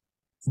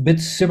a bit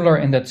similar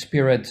in that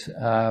spirit,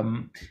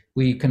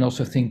 we can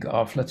also think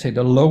of, let's say,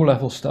 the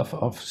low-level stuff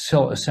of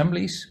cell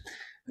assemblies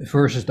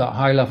versus the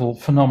high-level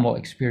phenomenal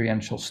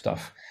experiential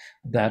stuff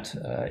that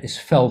is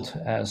felt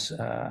as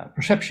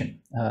perception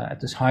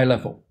at this high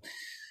level.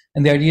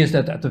 And the idea is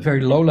that at the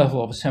very low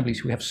level of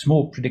assemblies, we have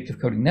small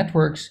predictive coding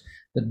networks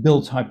that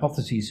build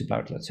hypotheses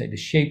about, let's say, the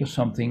shape of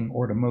something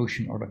or the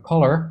motion or the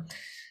color,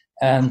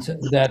 and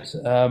that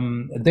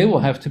they will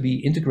have to be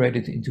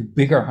integrated into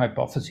bigger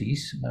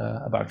hypotheses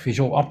about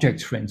visual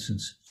objects, for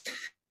instance,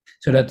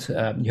 so that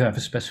you have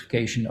a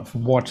specification of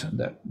what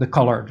the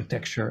color, the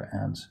texture,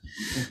 and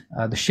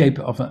the shape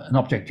of an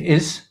object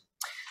is.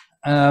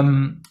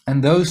 And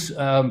those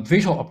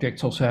visual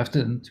objects also have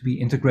to be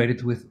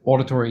integrated with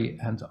auditory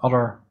and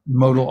other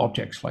modal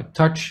objects like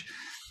touch.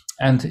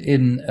 And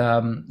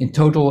in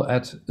total,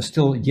 at a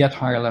still yet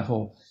higher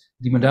level,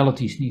 the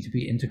modalities need to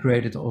be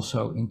integrated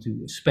also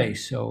into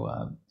space. So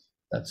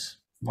that's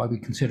why we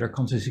consider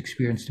conscious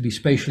experience to be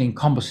spatially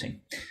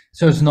encompassing.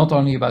 So it's not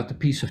only about the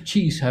piece of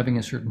cheese having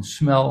a certain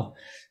smell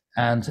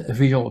and a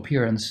visual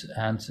appearance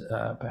and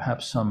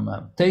perhaps some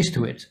taste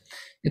to it.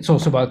 It's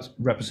also about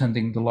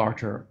representing the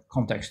larger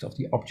context of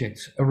the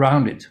objects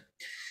around it.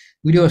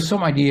 We do have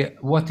some idea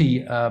what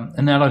the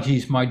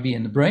analogies might be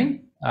in the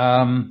brain.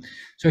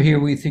 So here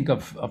we think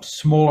of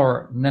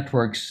smaller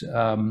networks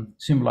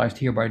symbolized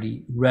here by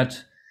the red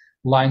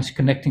lines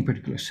connecting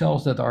particular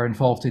cells that are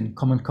involved in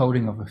common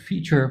coding of a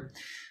feature.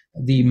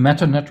 The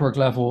meta-network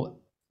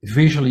level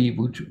visually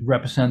would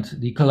represent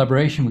the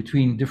collaboration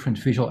between different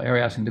visual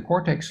areas in the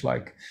cortex,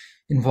 like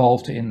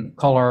involved in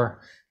color,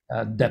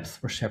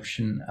 depth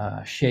perception,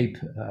 shape,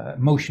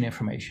 motion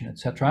information,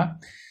 etc.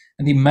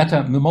 And the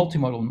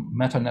multimodal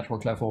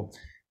meta-network level,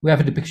 we have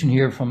a depiction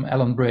here from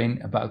Alan Brain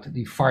about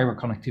the fiber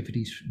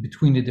connectivities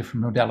between the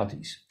different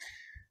modalities.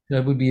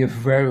 That would be a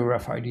very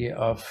rough idea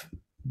of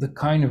the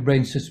kind of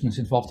brain systems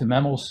involved in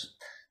mammals.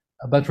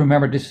 But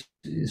remember, this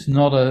is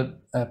not a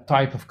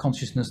type of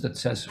consciousness that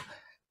says,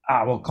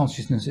 well,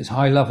 consciousness is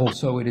high level,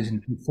 so it is in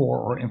T4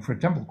 or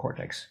infratemporal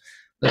cortex.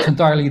 That's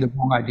entirely the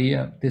wrong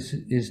idea. This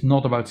is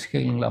not about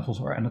scaling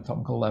levels or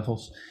anatomical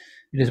levels.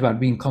 It is about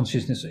being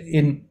consciousness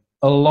in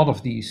a lot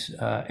of these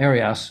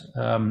areas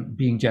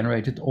being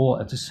generated all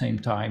at the same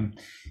time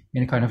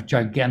in a kind of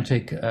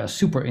gigantic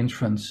super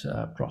inference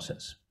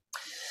process.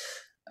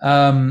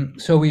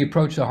 So we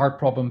approach the hard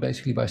problem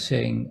basically by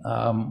saying,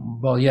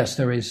 well, yes,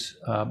 there is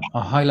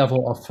a high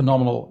level of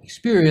phenomenal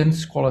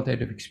experience,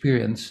 qualitative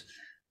experience,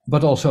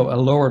 but also a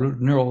lower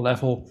neural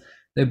level.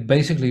 They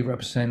basically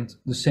represent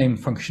the same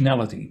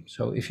functionality.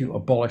 So if you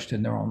abolish the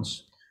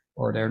neurons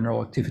or their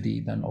neural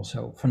activity, then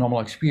also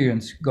phenomenal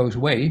experience goes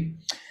away.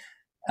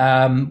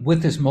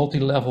 With this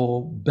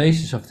multi-level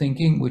basis of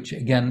thinking, which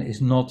again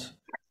is not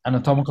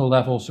anatomical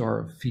levels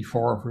or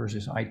V4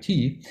 versus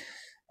IT,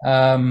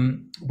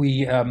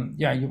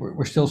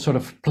 we're still sort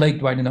of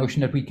plagued by the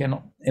notion that we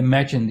cannot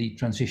imagine the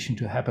transition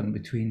to happen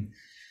between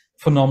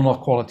phenomenal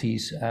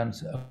qualities and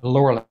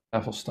lower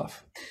level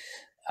stuff.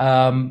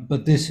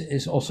 But this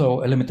is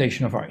also a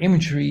limitation of our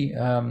imagery,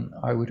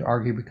 I would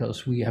argue,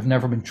 because we have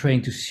never been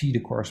trained to see the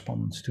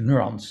correspondence to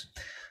neurons.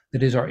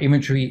 That is, our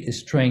imagery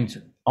is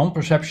trained on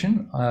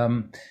perception,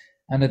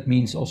 and it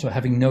means also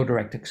having no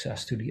direct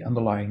access to the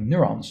underlying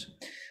neurons.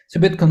 It's a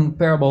bit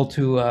comparable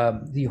to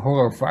the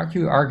horror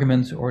vacuum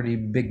argument or the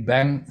Big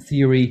Bang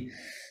theory.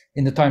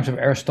 In the times of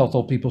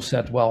Aristotle, people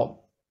said,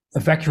 well, a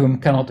vacuum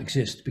cannot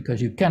exist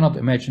because you cannot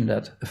imagine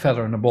that a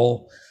feather and a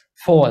ball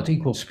fall at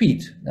equal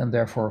speed, and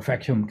therefore a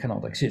vacuum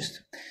cannot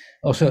exist.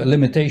 Also a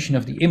limitation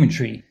of the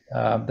imagery,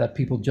 that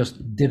people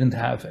just didn't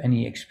have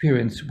any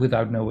experience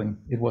without knowing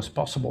it was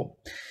possible.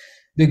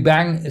 Big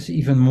Bang is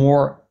even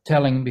more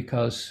telling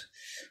because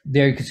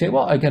there you could say,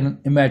 well, I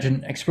can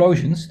imagine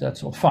explosions,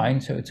 that's all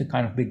fine, so it's a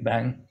kind of Big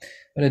Bang,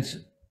 but it's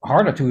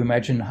harder to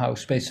imagine how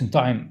space and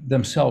time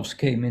themselves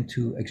came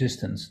into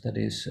existence. That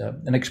is,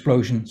 an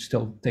explosion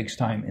still takes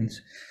time and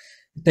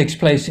takes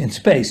place in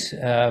space.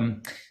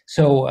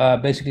 So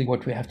basically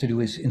what we have to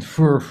do is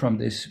infer from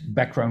this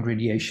background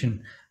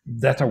radiation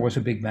that there was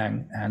a Big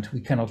Bang, and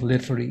we cannot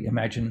literally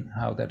imagine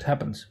how that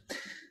happens.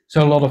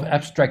 So a lot of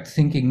abstract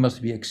thinking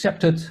must be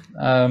accepted.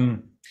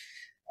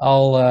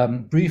 I'll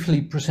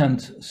briefly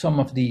present some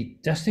of the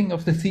testing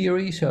of the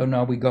theory. So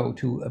now we go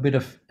to a bit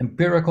of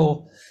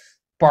empirical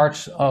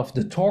parts of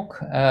the talk,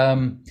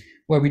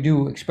 where we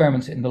do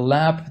experiments in the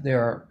lab. They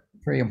are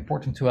very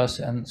important to us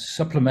and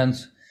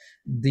supplement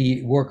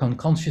the work on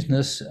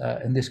consciousness,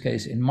 in this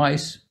case in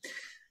mice.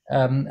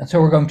 And so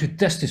we're going to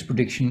test this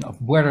prediction of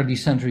whether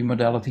these sensory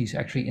modalities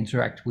actually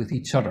interact with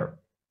each other.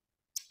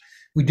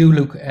 We do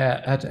look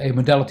at a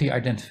modality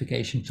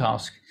identification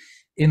task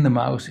in the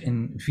mouse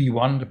in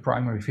V1, the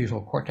primary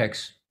visual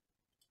cortex.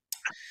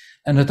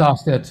 And the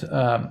task that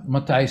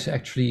Matthijs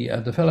actually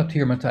developed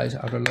here, Matthijs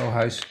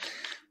Ouderlohuis,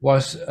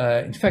 was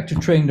in fact to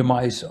train the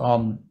mice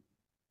on,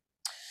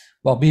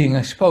 while being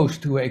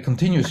exposed to a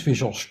continuous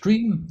visual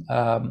stream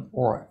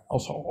or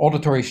also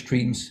auditory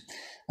streams.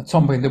 At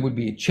some point there would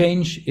be a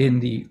change in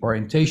the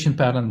orientation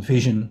pattern,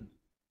 vision,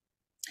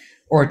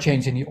 or a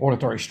change in the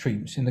auditory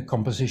streams, in the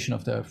composition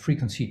of the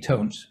frequency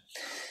tones.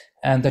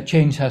 And that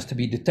change has to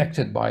be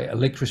detected by a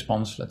lick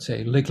response, let's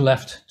say lick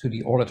left to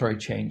the auditory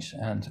change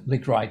and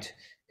lick right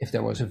if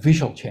there was a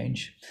visual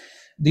change.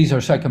 These are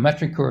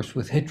psychometric curves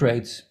with hit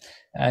rates,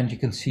 and you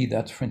can see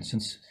that, for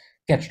instance,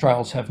 catch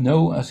trials have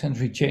no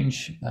sensory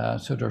change,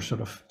 so they're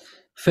sort of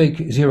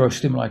fake zero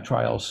stimuli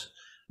trials,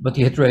 but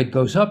the hit rate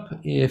goes up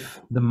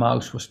if the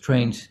mouse was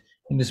trained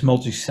in this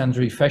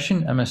multisensory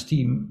fashion.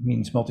 MST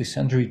means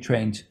multisensory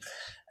trained,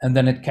 and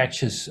then it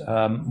catches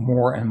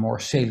more and more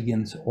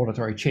salient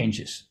auditory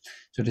changes.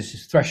 So this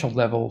is threshold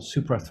level,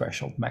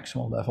 suprathreshold,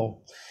 maximal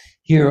level.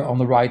 Here on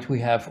the right, we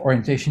have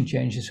orientation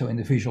changes, so in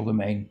the visual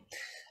domain.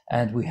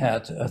 And we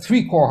had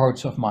 3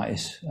 cohorts of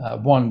mice,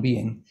 one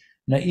being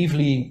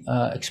naively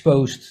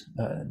exposed,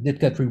 did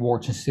get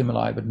rewards and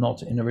stimuli, but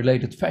not in a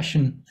related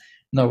fashion,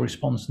 no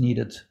response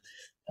needed.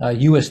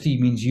 UST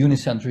means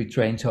unisensory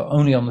trained, so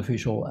only on the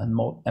visual, and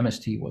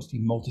MST was the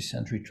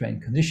multisensory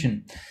trained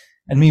condition.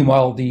 And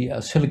meanwhile, the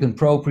silicon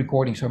probe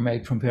recordings are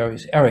made from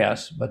various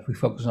areas, but we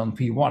focus on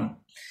V1.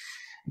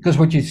 Because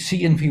what you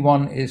see in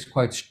V1 is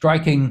quite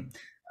striking.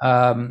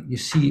 You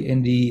see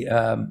in the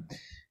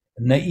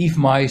naive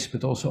mice,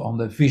 but also on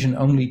the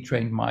vision-only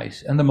trained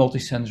mice, and the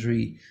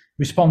multisensory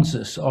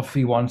responses of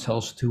V1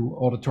 cells to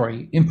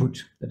auditory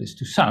input, that is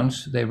to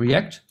sounds, they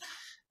react.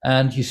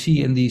 And you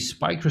see in these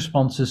spike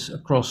responses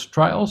across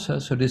trials,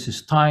 so this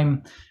is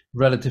time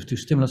relative to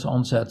stimulus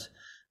onset,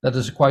 that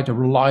is quite a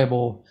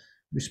reliable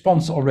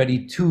response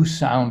already to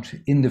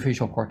sound in the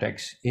visual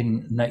cortex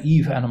in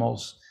naive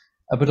animals,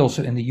 but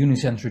also in the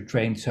unisensory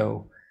trained,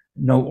 so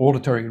no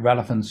auditory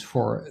relevance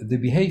for the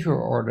behavior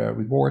or the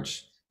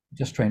rewards,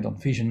 just trained on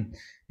vision.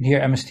 And here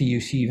MST, you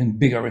see even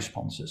bigger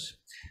responses.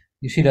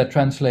 You see that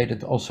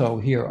translated also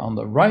here on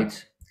the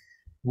right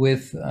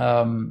with,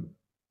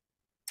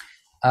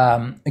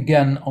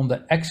 again, on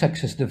the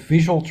x-axis, the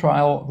visual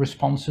trial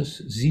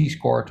responses,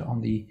 z-scored,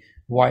 on the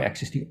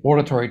y-axis, the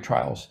auditory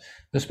trials.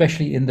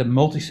 Especially in the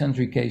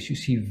multisensory case, you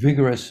see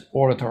vigorous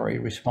auditory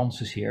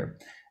responses here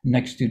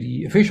next to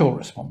the visual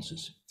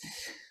responses.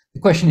 The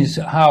question is,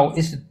 how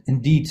is it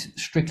indeed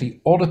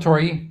strictly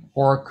auditory,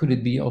 or could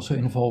it be also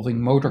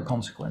involving motor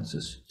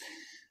consequences?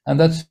 And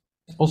that's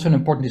also an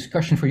important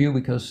discussion for you,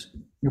 because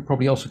you're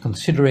probably also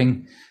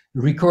considering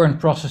recurrent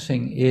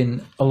processing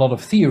in a lot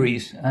of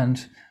theories,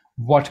 and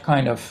what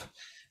kind of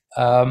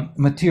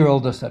material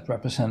does that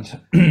represent?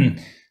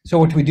 So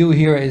what we do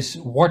here is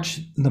watch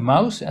the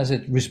mouse as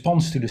it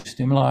responds to the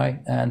stimuli,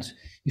 and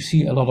you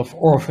see a lot of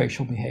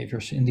orofacial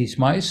behaviors in these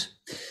mice.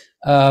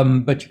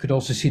 But you could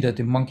also see that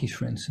in monkeys,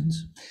 for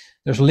instance.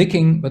 There's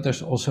licking, but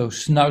there's also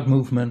snout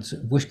movement,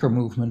 whisker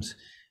movement,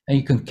 and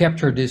you can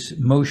capture this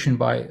motion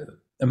by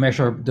a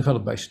measure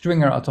developed by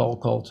Stringer et al.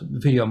 Called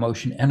video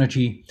motion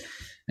energy.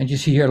 And you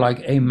see here, like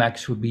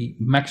Amax would be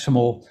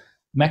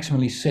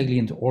maximally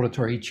salient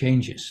auditory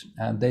changes,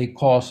 and they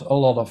cause a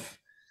lot of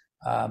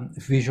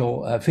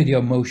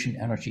video motion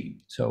energy,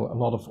 so a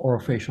lot of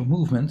orofacial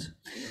movement.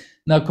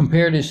 Now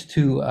compare this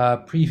to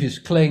previous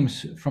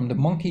claims from the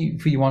monkey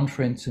V1,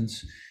 for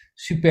instance.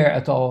 Super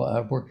et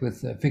al. Worked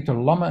with Victor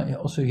Lamme,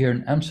 also here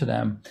in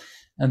Amsterdam,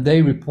 and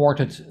they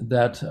reported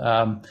that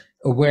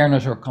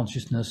awareness or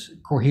consciousness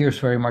coheres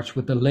very much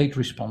with the late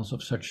response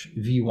of such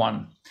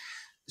V1.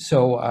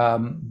 So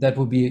that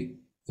would be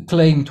a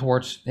claim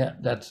towards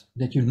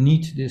that you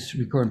need this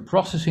recurrent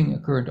processing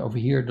occurrent over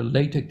here, the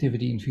late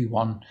activity in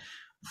V1,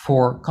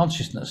 for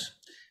consciousness.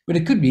 But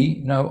it could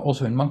be,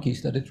 also in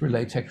monkeys, that it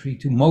relates actually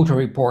to motor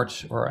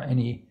reports or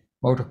any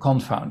motor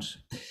confounds.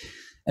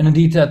 And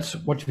indeed, that's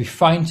what we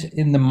find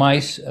in the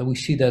mice. We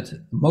see that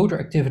motor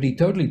activity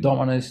totally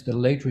dominates the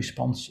late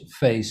response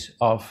phase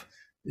of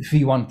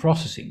V1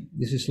 processing.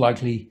 This is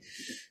likely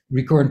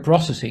recurrent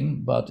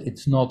processing, but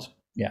it's not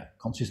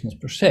consciousness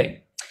per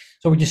se.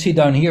 So what you see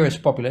down here is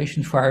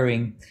population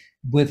firing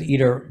with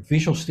either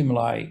visual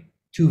stimuli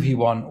to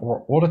V1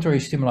 or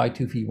auditory stimuli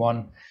to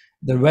V1.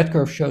 The red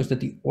curve shows that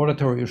the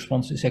auditory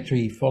response is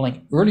actually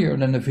falling earlier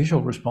than the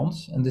visual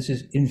response, and this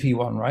is in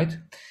V1, right?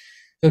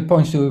 So it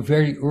points to a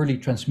very early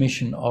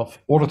transmission of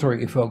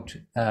auditory evoked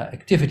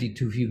activity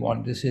to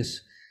V1. This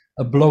is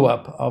a blow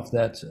up of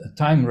that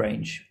time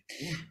range.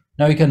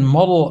 Now you can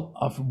model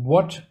of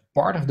what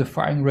part of the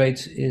firing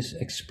rates is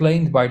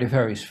explained by the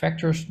various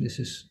factors. This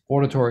is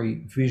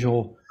auditory,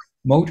 visual,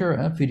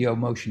 motor, video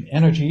motion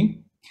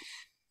energy.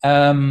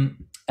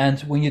 And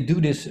when you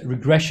do this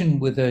regression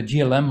with a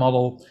GLM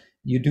model,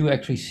 you do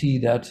actually see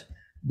that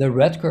the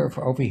red curve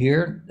over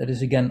here, that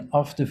is again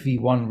of the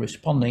V1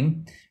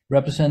 responding,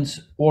 represents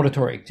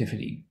auditory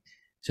activity.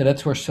 So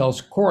that's where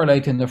cells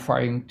correlate in their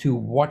firing to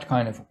what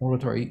kind of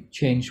auditory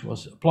change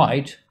was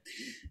applied.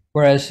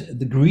 Whereas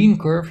the green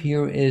curve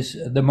here is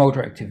the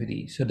motor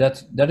activity. So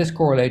that is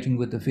correlating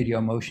with the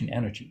video motion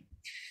energy.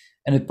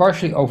 And it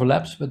partially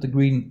overlaps, but the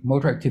green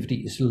motor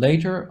activity is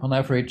later on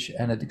average,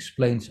 and it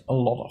explains a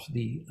lot of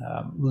the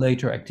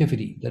later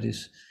activity that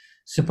is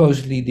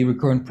supposedly the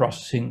recurrent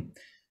processing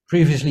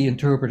previously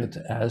interpreted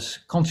as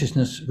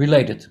consciousness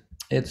related.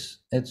 It's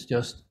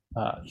just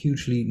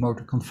hugely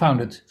motor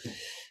confounded.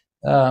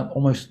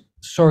 Almost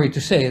sorry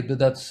to say it, but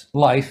that's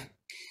life.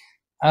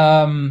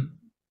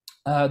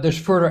 There's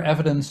further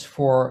evidence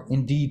for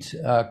indeed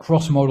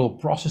cross-modal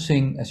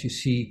processing, as you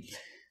see.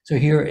 So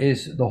here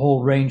is the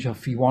whole range of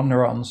V1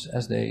 neurons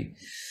as they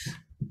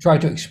try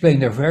to explain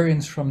their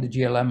variance from the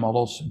GLM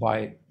models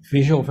by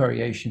visual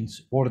variations,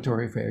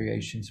 auditory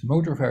variations,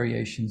 motor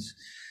variations.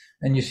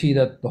 And you see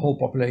that the whole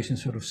population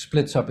sort of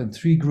splits up in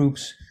three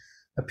groups: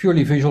 a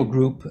purely visual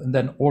group, and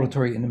then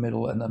auditory in the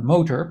middle, and then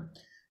motor.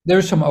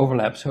 There's some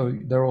overlap, so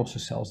there are also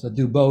cells that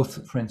do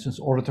both, for instance,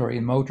 auditory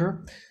and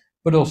motor,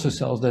 but also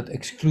cells that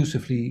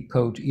exclusively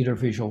code either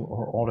visual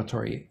or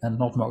auditory and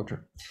not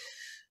motor.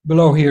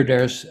 Below here,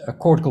 there's a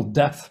cortical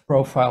depth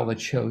profile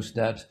that shows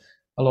that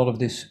a lot of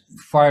this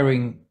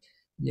firing,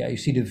 you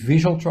see the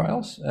visual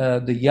trials.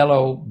 The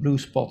yellow blue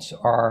spots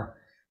are,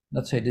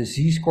 let's say, the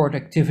Z-scored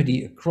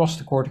activity across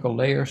the cortical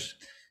layers.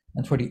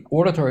 And for the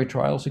auditory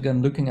trials,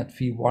 again, looking at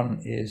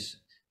V1 is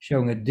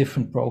showing a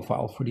different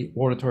profile for the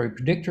auditory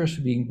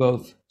predictors being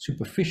both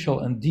superficial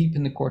and deep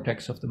in the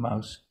cortex of the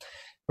mouse,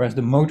 whereas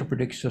the motor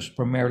predictors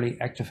primarily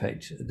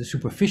activate the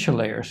superficial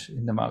layers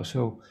in the mouse.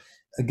 So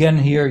again,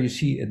 here you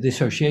see a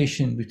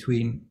dissociation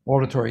between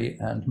auditory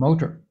and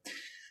motor.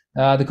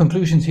 The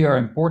conclusions here are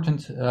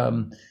important,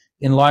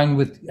 in line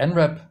with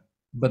Nrep,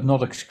 but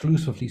not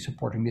exclusively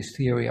supporting this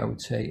theory, I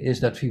would say,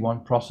 is that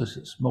V1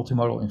 processes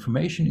multimodal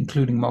information,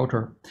 including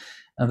motor,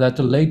 and that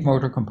the late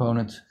motor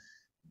component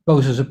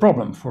poses a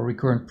problem for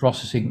recurrent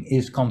processing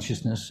is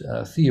consciousness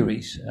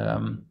theories.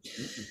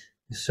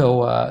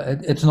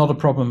 It's not a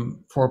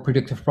problem for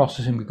predictive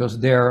processing because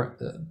there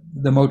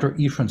the motor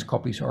efference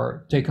copies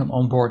are taken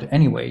on board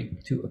anyway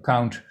to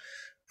account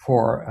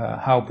for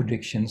how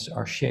predictions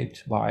are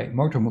shaped by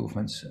motor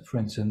movements, for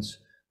instance,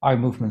 eye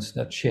movements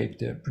that shape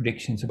the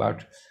predictions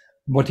about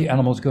what the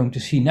animal is going to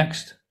see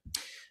next.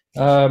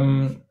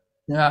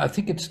 I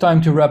think it's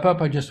time to wrap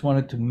up. I just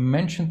wanted to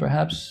mention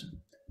perhaps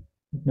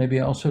maybe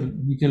also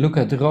we can look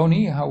at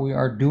Roni, how we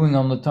are doing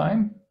on the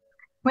time.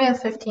 We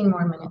have 15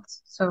 more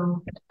minutes,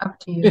 so up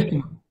to you.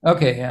 15.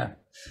 Okay, yeah.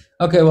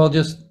 Okay, well,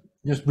 just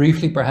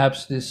briefly,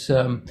 perhaps this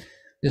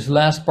this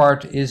last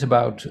part is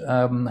about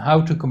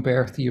how to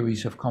compare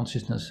theories of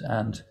consciousness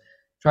and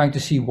trying to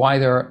see why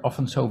they're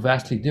often so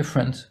vastly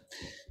different.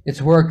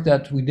 It's work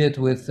that we did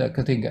with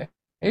Katinka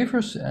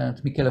Evers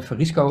and Michele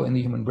Ferisco in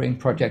the Human Brain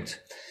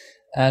Project,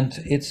 and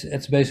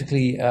it's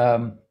basically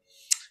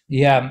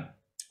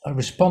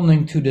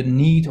responding to the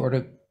need or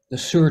the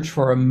search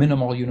for a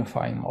minimal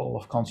unifying model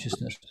of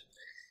consciousness.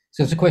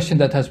 So it's a question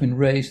that has been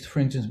raised, for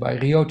instance, by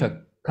Ryota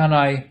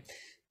Kanai,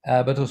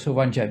 but also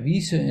Wanja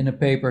Wiese in a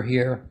paper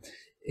here,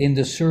 in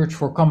the search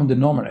for common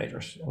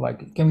denominators.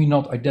 Like, can we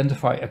not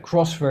identify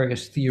across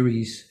various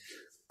theories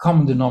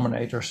common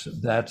denominators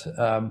that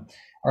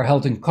are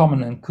held in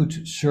common and could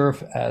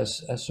serve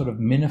as a sort of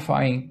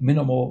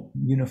minimal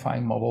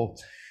unifying model,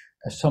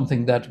 as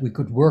something that we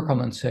could work on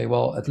and say,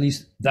 well, at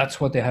least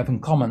that's what they have in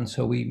common,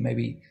 so we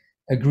maybe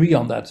agree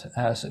on that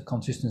as a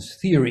consciousness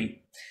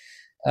theory.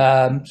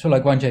 So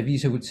like Wanja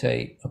Wiese would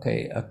say,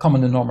 okay, a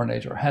common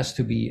denominator has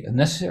to be a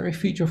necessary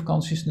feature of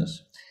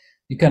consciousness.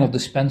 You cannot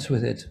dispense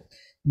with it.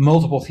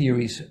 Multiple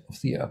theories of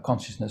the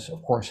consciousness,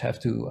 of course, have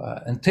to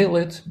entail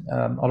it,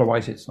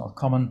 otherwise it's not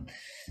common,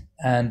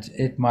 and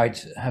it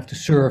might have to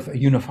serve a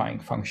unifying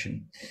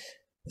function.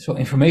 So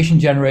information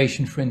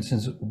generation, for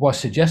instance, was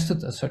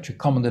suggested as such a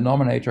common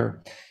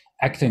denominator,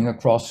 acting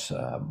across,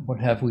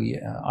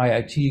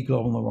 IIT,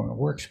 Global Neuronal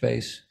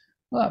Workspace,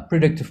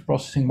 predictive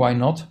processing, why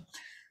not?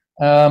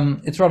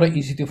 It's rather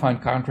easy to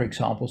find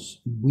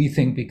counterexamples, we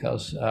think,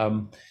 because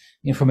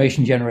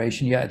information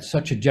generation, it's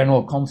such a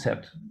general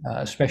concept,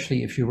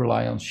 especially if you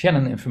rely on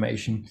Shannon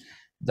information.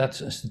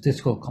 That's a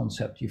statistical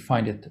concept. You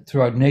find it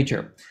throughout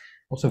nature.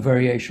 Also,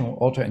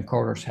 variational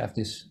autoencoders have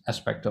this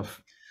aspect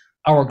of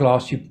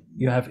hourglass.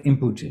 You have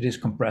input, it is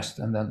compressed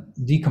and then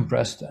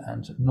decompressed,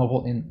 and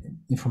novel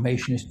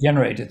information is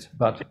generated,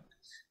 but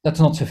that's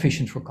not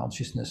sufficient for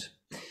consciousness.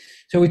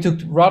 So we took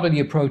rather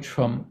the approach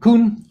from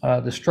Kuhn,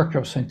 the structure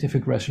of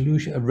scientific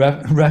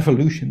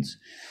revolutions,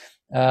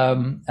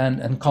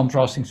 and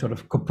contrasting sort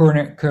of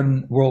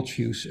Copernican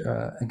worldviews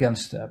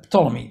against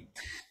Ptolemy.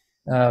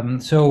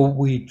 So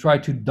we try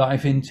to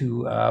dive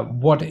into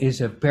what is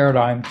a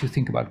paradigm to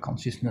think about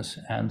consciousness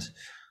and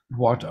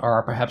what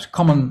are perhaps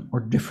common or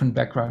different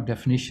background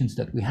definitions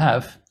that we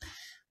have.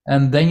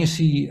 And then you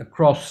see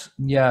across,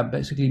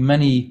 basically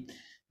many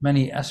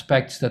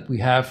aspects that we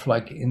have,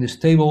 like in this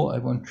table. I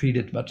won't treat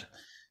it, but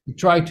we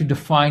try to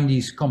define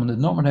these common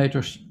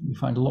denominators. You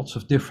find lots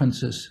of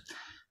differences.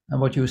 And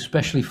what you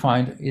especially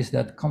find is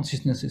that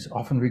consciousness is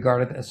often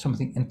regarded as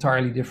something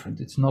entirely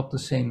different. It's not the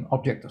same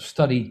object of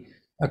study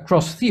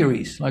across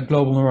theories like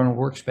global neuronal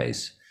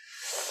workspace,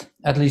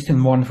 at least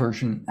in one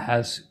version,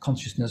 has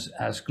consciousness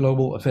as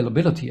global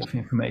availability of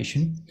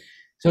information.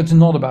 So it's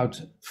not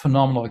about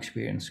phenomenal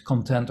experience,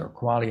 content, or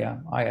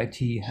qualia.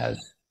 IIT has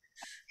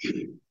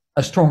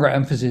a stronger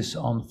emphasis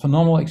on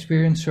phenomenal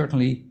experience,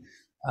 certainly,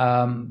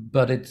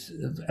 but it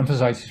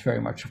emphasizes very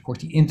much, of course,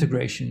 the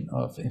integration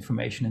of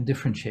information and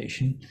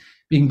differentiation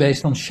being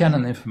based on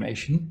Shannon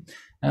information.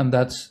 And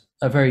that's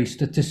a very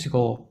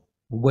statistical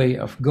way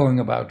of going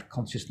about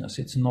consciousness.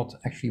 It's not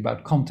actually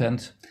about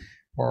content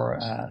or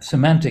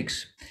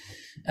semantics.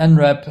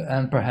 Nrep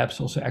and perhaps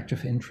also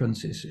active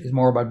inference is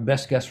more about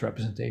best guess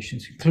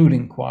representations,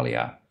 including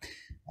qualia,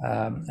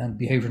 and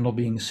behavior not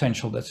being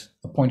essential. That's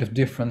a point of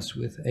difference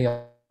with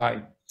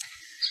AI.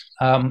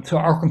 So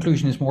our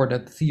conclusion is more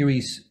that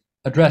theories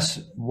address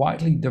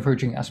widely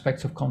diverging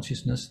aspects of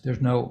consciousness.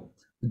 There's no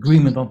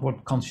agreement on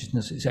what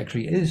consciousness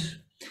actually is.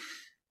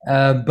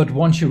 But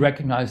once you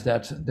recognize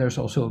that, there's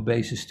also a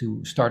basis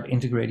to start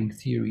integrating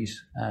theories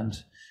and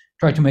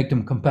try to make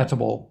them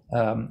compatible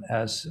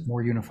as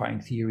more unifying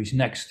theories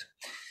next.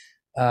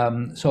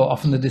 So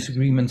often the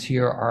disagreements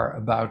here are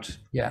about,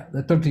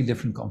 a totally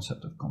different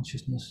concept of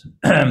consciousness.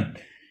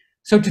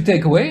 So to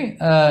take away,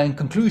 in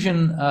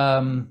conclusion,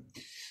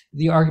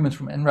 the argument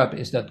from Nrep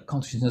is that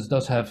consciousness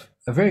does have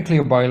a very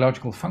clear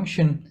biological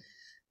function.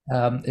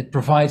 It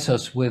provides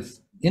us with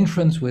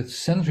inference with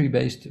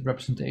sensory-based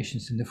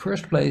representations in the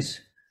first place,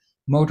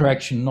 motor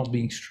action not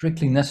being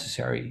strictly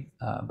necessary,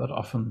 but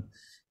often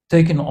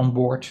taken on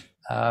board.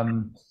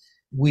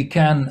 We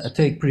can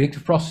take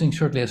predictive processing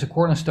certainly as a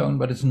cornerstone,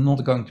 but it's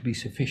not going to be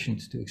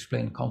sufficient to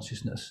explain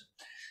consciousness.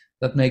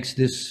 That makes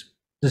this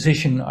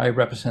position I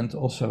represent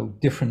also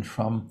different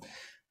from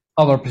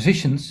other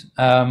positions,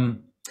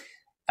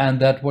 and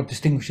that what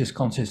distinguishes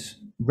conscious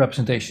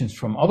representations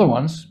from other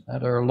ones,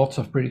 there are lots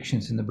of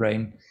predictions in the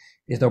brain,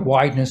 is their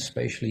wideness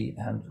spatially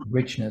and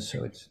richness.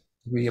 So it's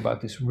really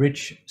about this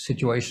rich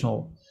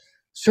situational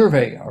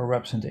survey or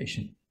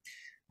representation.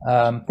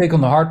 Take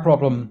on the heart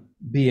problem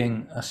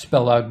being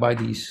spelled out by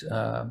these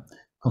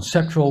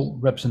conceptual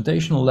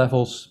representational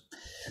levels,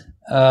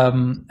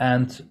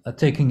 and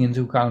taking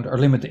into account our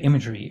limited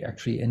imagery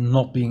actually in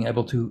not being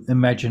able to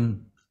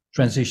imagine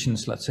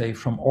transitions, let's say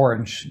from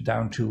orange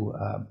down to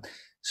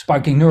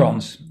spiking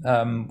neurons.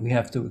 We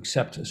have to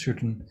accept a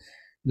certain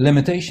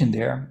limitation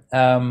there.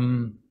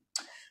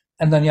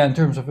 And then, in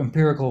terms of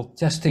empirical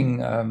testing,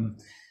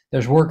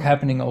 there's work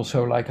happening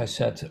also, like I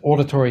said,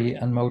 auditory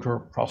and motor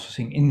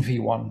processing in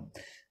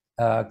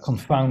V1,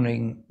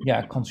 confounding,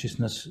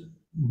 consciousness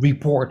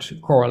report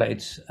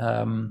correlates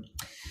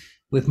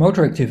with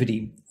motor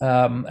activity.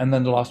 And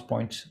then the last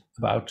point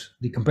about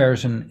the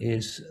comparison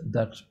is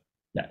that,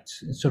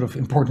 it's sort of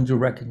important to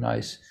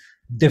recognize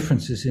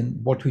differences in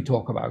what we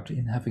talk about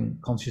in having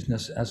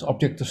consciousness as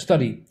object of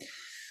study.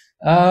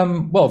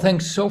 Well,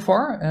 thanks so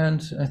far,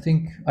 and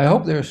I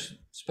hope there's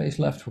space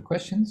left for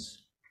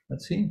questions.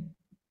 Let's see.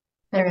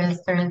 There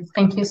is.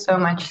 Thank you so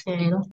much, Cyriel.